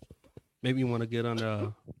cozy. Made me want to get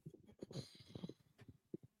under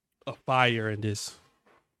a fire and just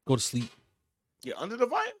go to sleep. Yeah, under the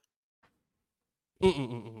fire?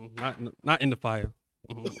 Not in the fire.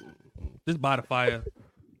 This by the fire,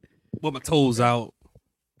 with my toes out.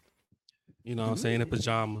 You know what I'm saying? In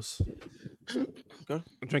pajamas. Okay.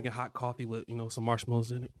 I'm drinking hot coffee with, some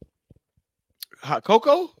marshmallows in it. Hot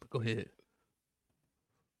cocoa? Go ahead.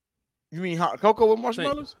 You mean hot cocoa with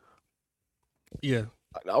marshmallows? Yeah.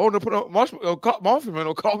 I want to put a marshmallow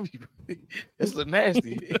coffee. That's a little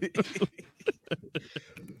nasty.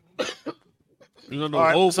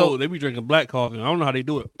 Old folks, they be drinking black coffee. I don't know how they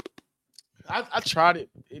do it. I tried it.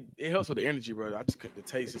 It helps with the energy, bro. I just couldn't. The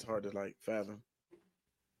taste is hard to fathom.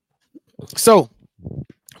 So,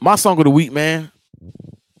 my song of the week, man.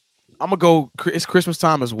 I'm gonna go. It's Christmas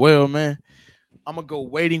time as well, man. I'm gonna go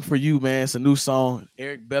 "Waiting for You," man. It's a new song,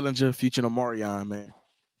 Eric Bellinger featuring Omarion, man.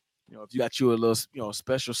 If you got you a little,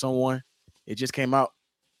 special someone, it just came out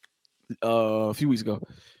a few weeks ago.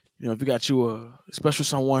 If you got you a special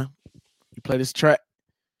someone, you play this track,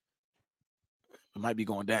 it might be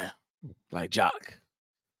going down like Jock.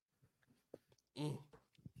 The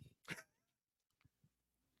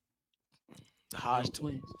Hodge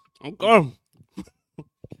twins. Okay.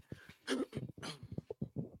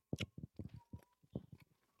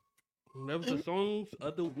 That was the songs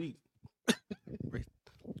of the week.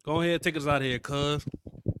 Go ahead, take us out of here, cuz.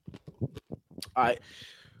 All right.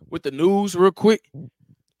 With the news, real quick.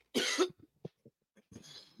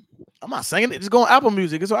 I'm not singing it. Just go on Apple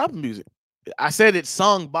Music. It's on Apple Music. I said it's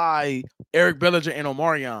sung by Eric Bellinger and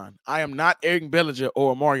Omarion. I am not Eric Bellinger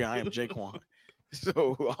or Omarion. I am Jaquan.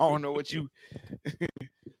 So I don't know what you.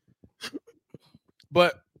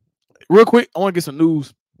 But real quick, I want to get some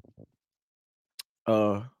news.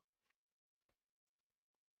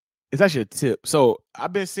 It's actually a tip. So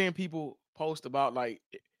I've been seeing people post about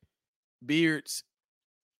beards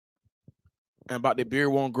and about their beard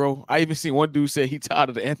won't grow. I even seen one dude say he tired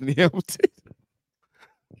of the Anthony Hamilton.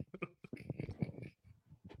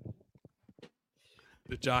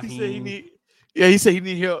 The Jaheim. He said he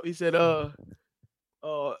need help. He said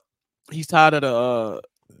he's tired of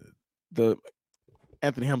the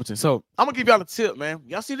Anthony Hamilton. So I'm gonna give y'all a tip, man.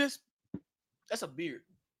 Y'all see this? That's a beard.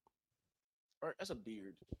 Right? That's a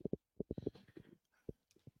beard.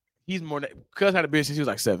 He's more than Cuz had a beard since he was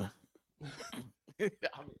like 7.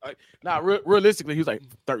 Realistically, he was like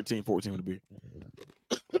 13, 14 with a beard.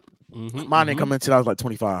 Mine didn't come until I was like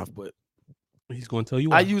 25, but he's gonna tell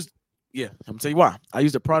you why. I'm gonna tell you why. I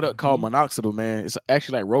used a product called Minoxidil, man. It's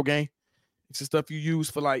actually like Rogaine. It's the stuff you use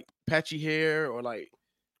for like patchy hair or like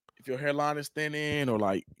if your hairline is thinning or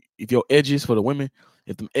like if your edges for the women,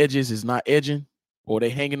 if them edges is not edging or they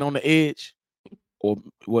hanging on the edge or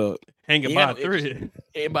hanging by a thread.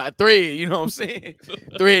 Hanging by a thread, you know what I'm saying?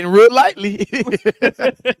 Threading real lightly.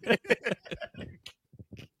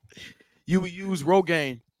 You would use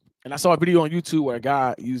Rogaine. And I saw a video on YouTube where a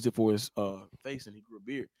guy used it for his face and he grew a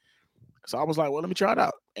beard. So I was like, well, let me try it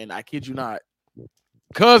out. And I kid you not.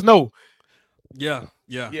 Cuz no. Yeah.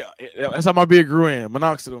 That's how my beard grew in.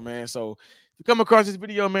 Minoxidil, man. So if you come across this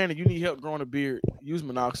video, man, and you need help growing a beard, use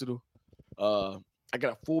Minoxidil. I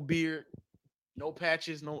got a full beard, no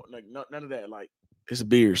patches, none of that. Like it's a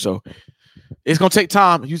beard. So it's gonna take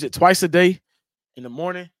time. Use it twice a day in the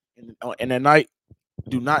morning and at night.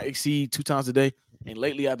 Do not exceed 2 times a day. And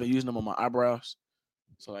lately I've been using them on my eyebrows.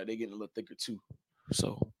 So like they're getting a little thicker too.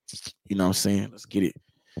 So you know what I'm saying? Let's get it.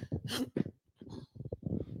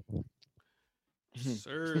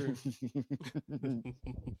 Sir.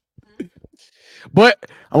 But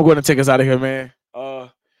I'm going to take us out of here, man.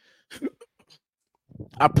 I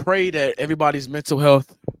pray that everybody's mental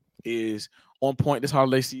health is on point this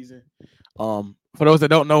holiday season. For those that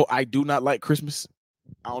don't know, I do not like Christmas.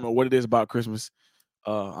 I don't know what it is about Christmas.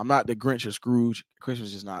 I'm not the Grinch or Scrooge.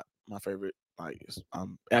 Christmas is not my favorite. Like,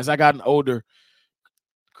 as I gotten older,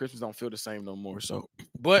 Christmas don't feel the same no more. So,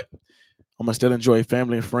 but I'm gonna still enjoy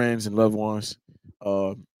family and friends and loved ones.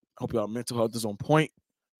 Hope y'all mental health is on point,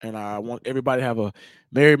 and I want everybody to have a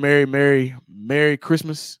merry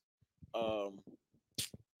Christmas.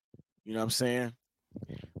 You know what I'm saying?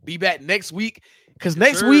 Be back next week because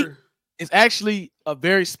next week is actually a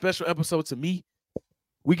very special episode to me.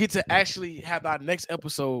 We get to actually have our next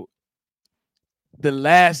episode the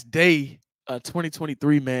last day of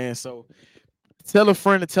 2023, man. So tell a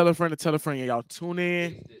friend to tell a friend to tell a friend. Y'all tune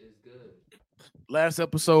in. Last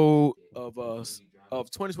episode of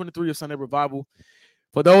 2023 of Sunday Revival.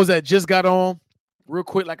 For those that just got on, real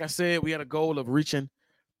quick, like I said, we had a goal of reaching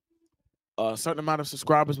a certain amount of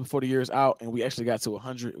subscribers before the year is out, and we actually got to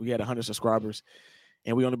 100. We had 100 subscribers,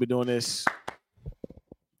 and we only been doing this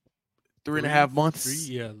 3.5 months.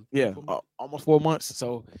 Almost 4 months.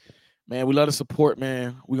 So, man, we love the support,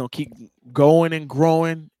 man. We're gonna keep going and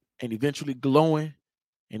growing, and eventually glowing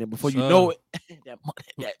And then before you know it,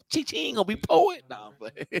 that ching gonna be poet. Nah,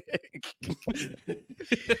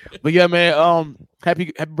 but yeah, man.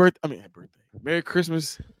 Happy birthday. Merry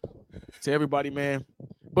Christmas to everybody, man.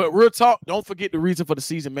 But real talk, don't forget the reason for the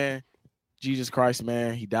season, man. Jesus Christ,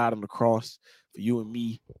 man. He died on the cross for you and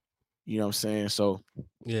me. You know what I'm saying? So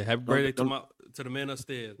yeah, happy birthday to the man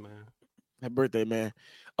upstairs, man. Happy birthday, man.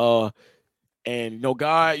 And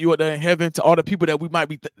God, you are there in heaven. To all the people that we might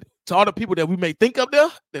be, to all the people that we may think up there,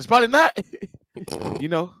 that's probably not.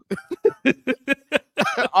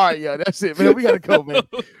 All right, yeah, that's it, man. We gotta go, man.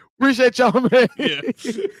 Appreciate y'all, man. Yeah.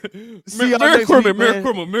 See y'all Merry next week,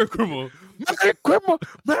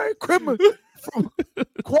 Merry Christmas from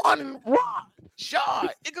Quan and Ron Shaw,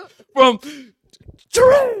 nigga. From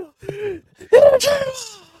Terrell.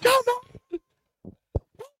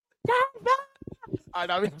 All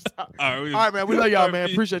right, man. We love y'all,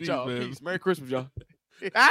 man. Appreciate y'all. Peace. Merry Christmas, y'all.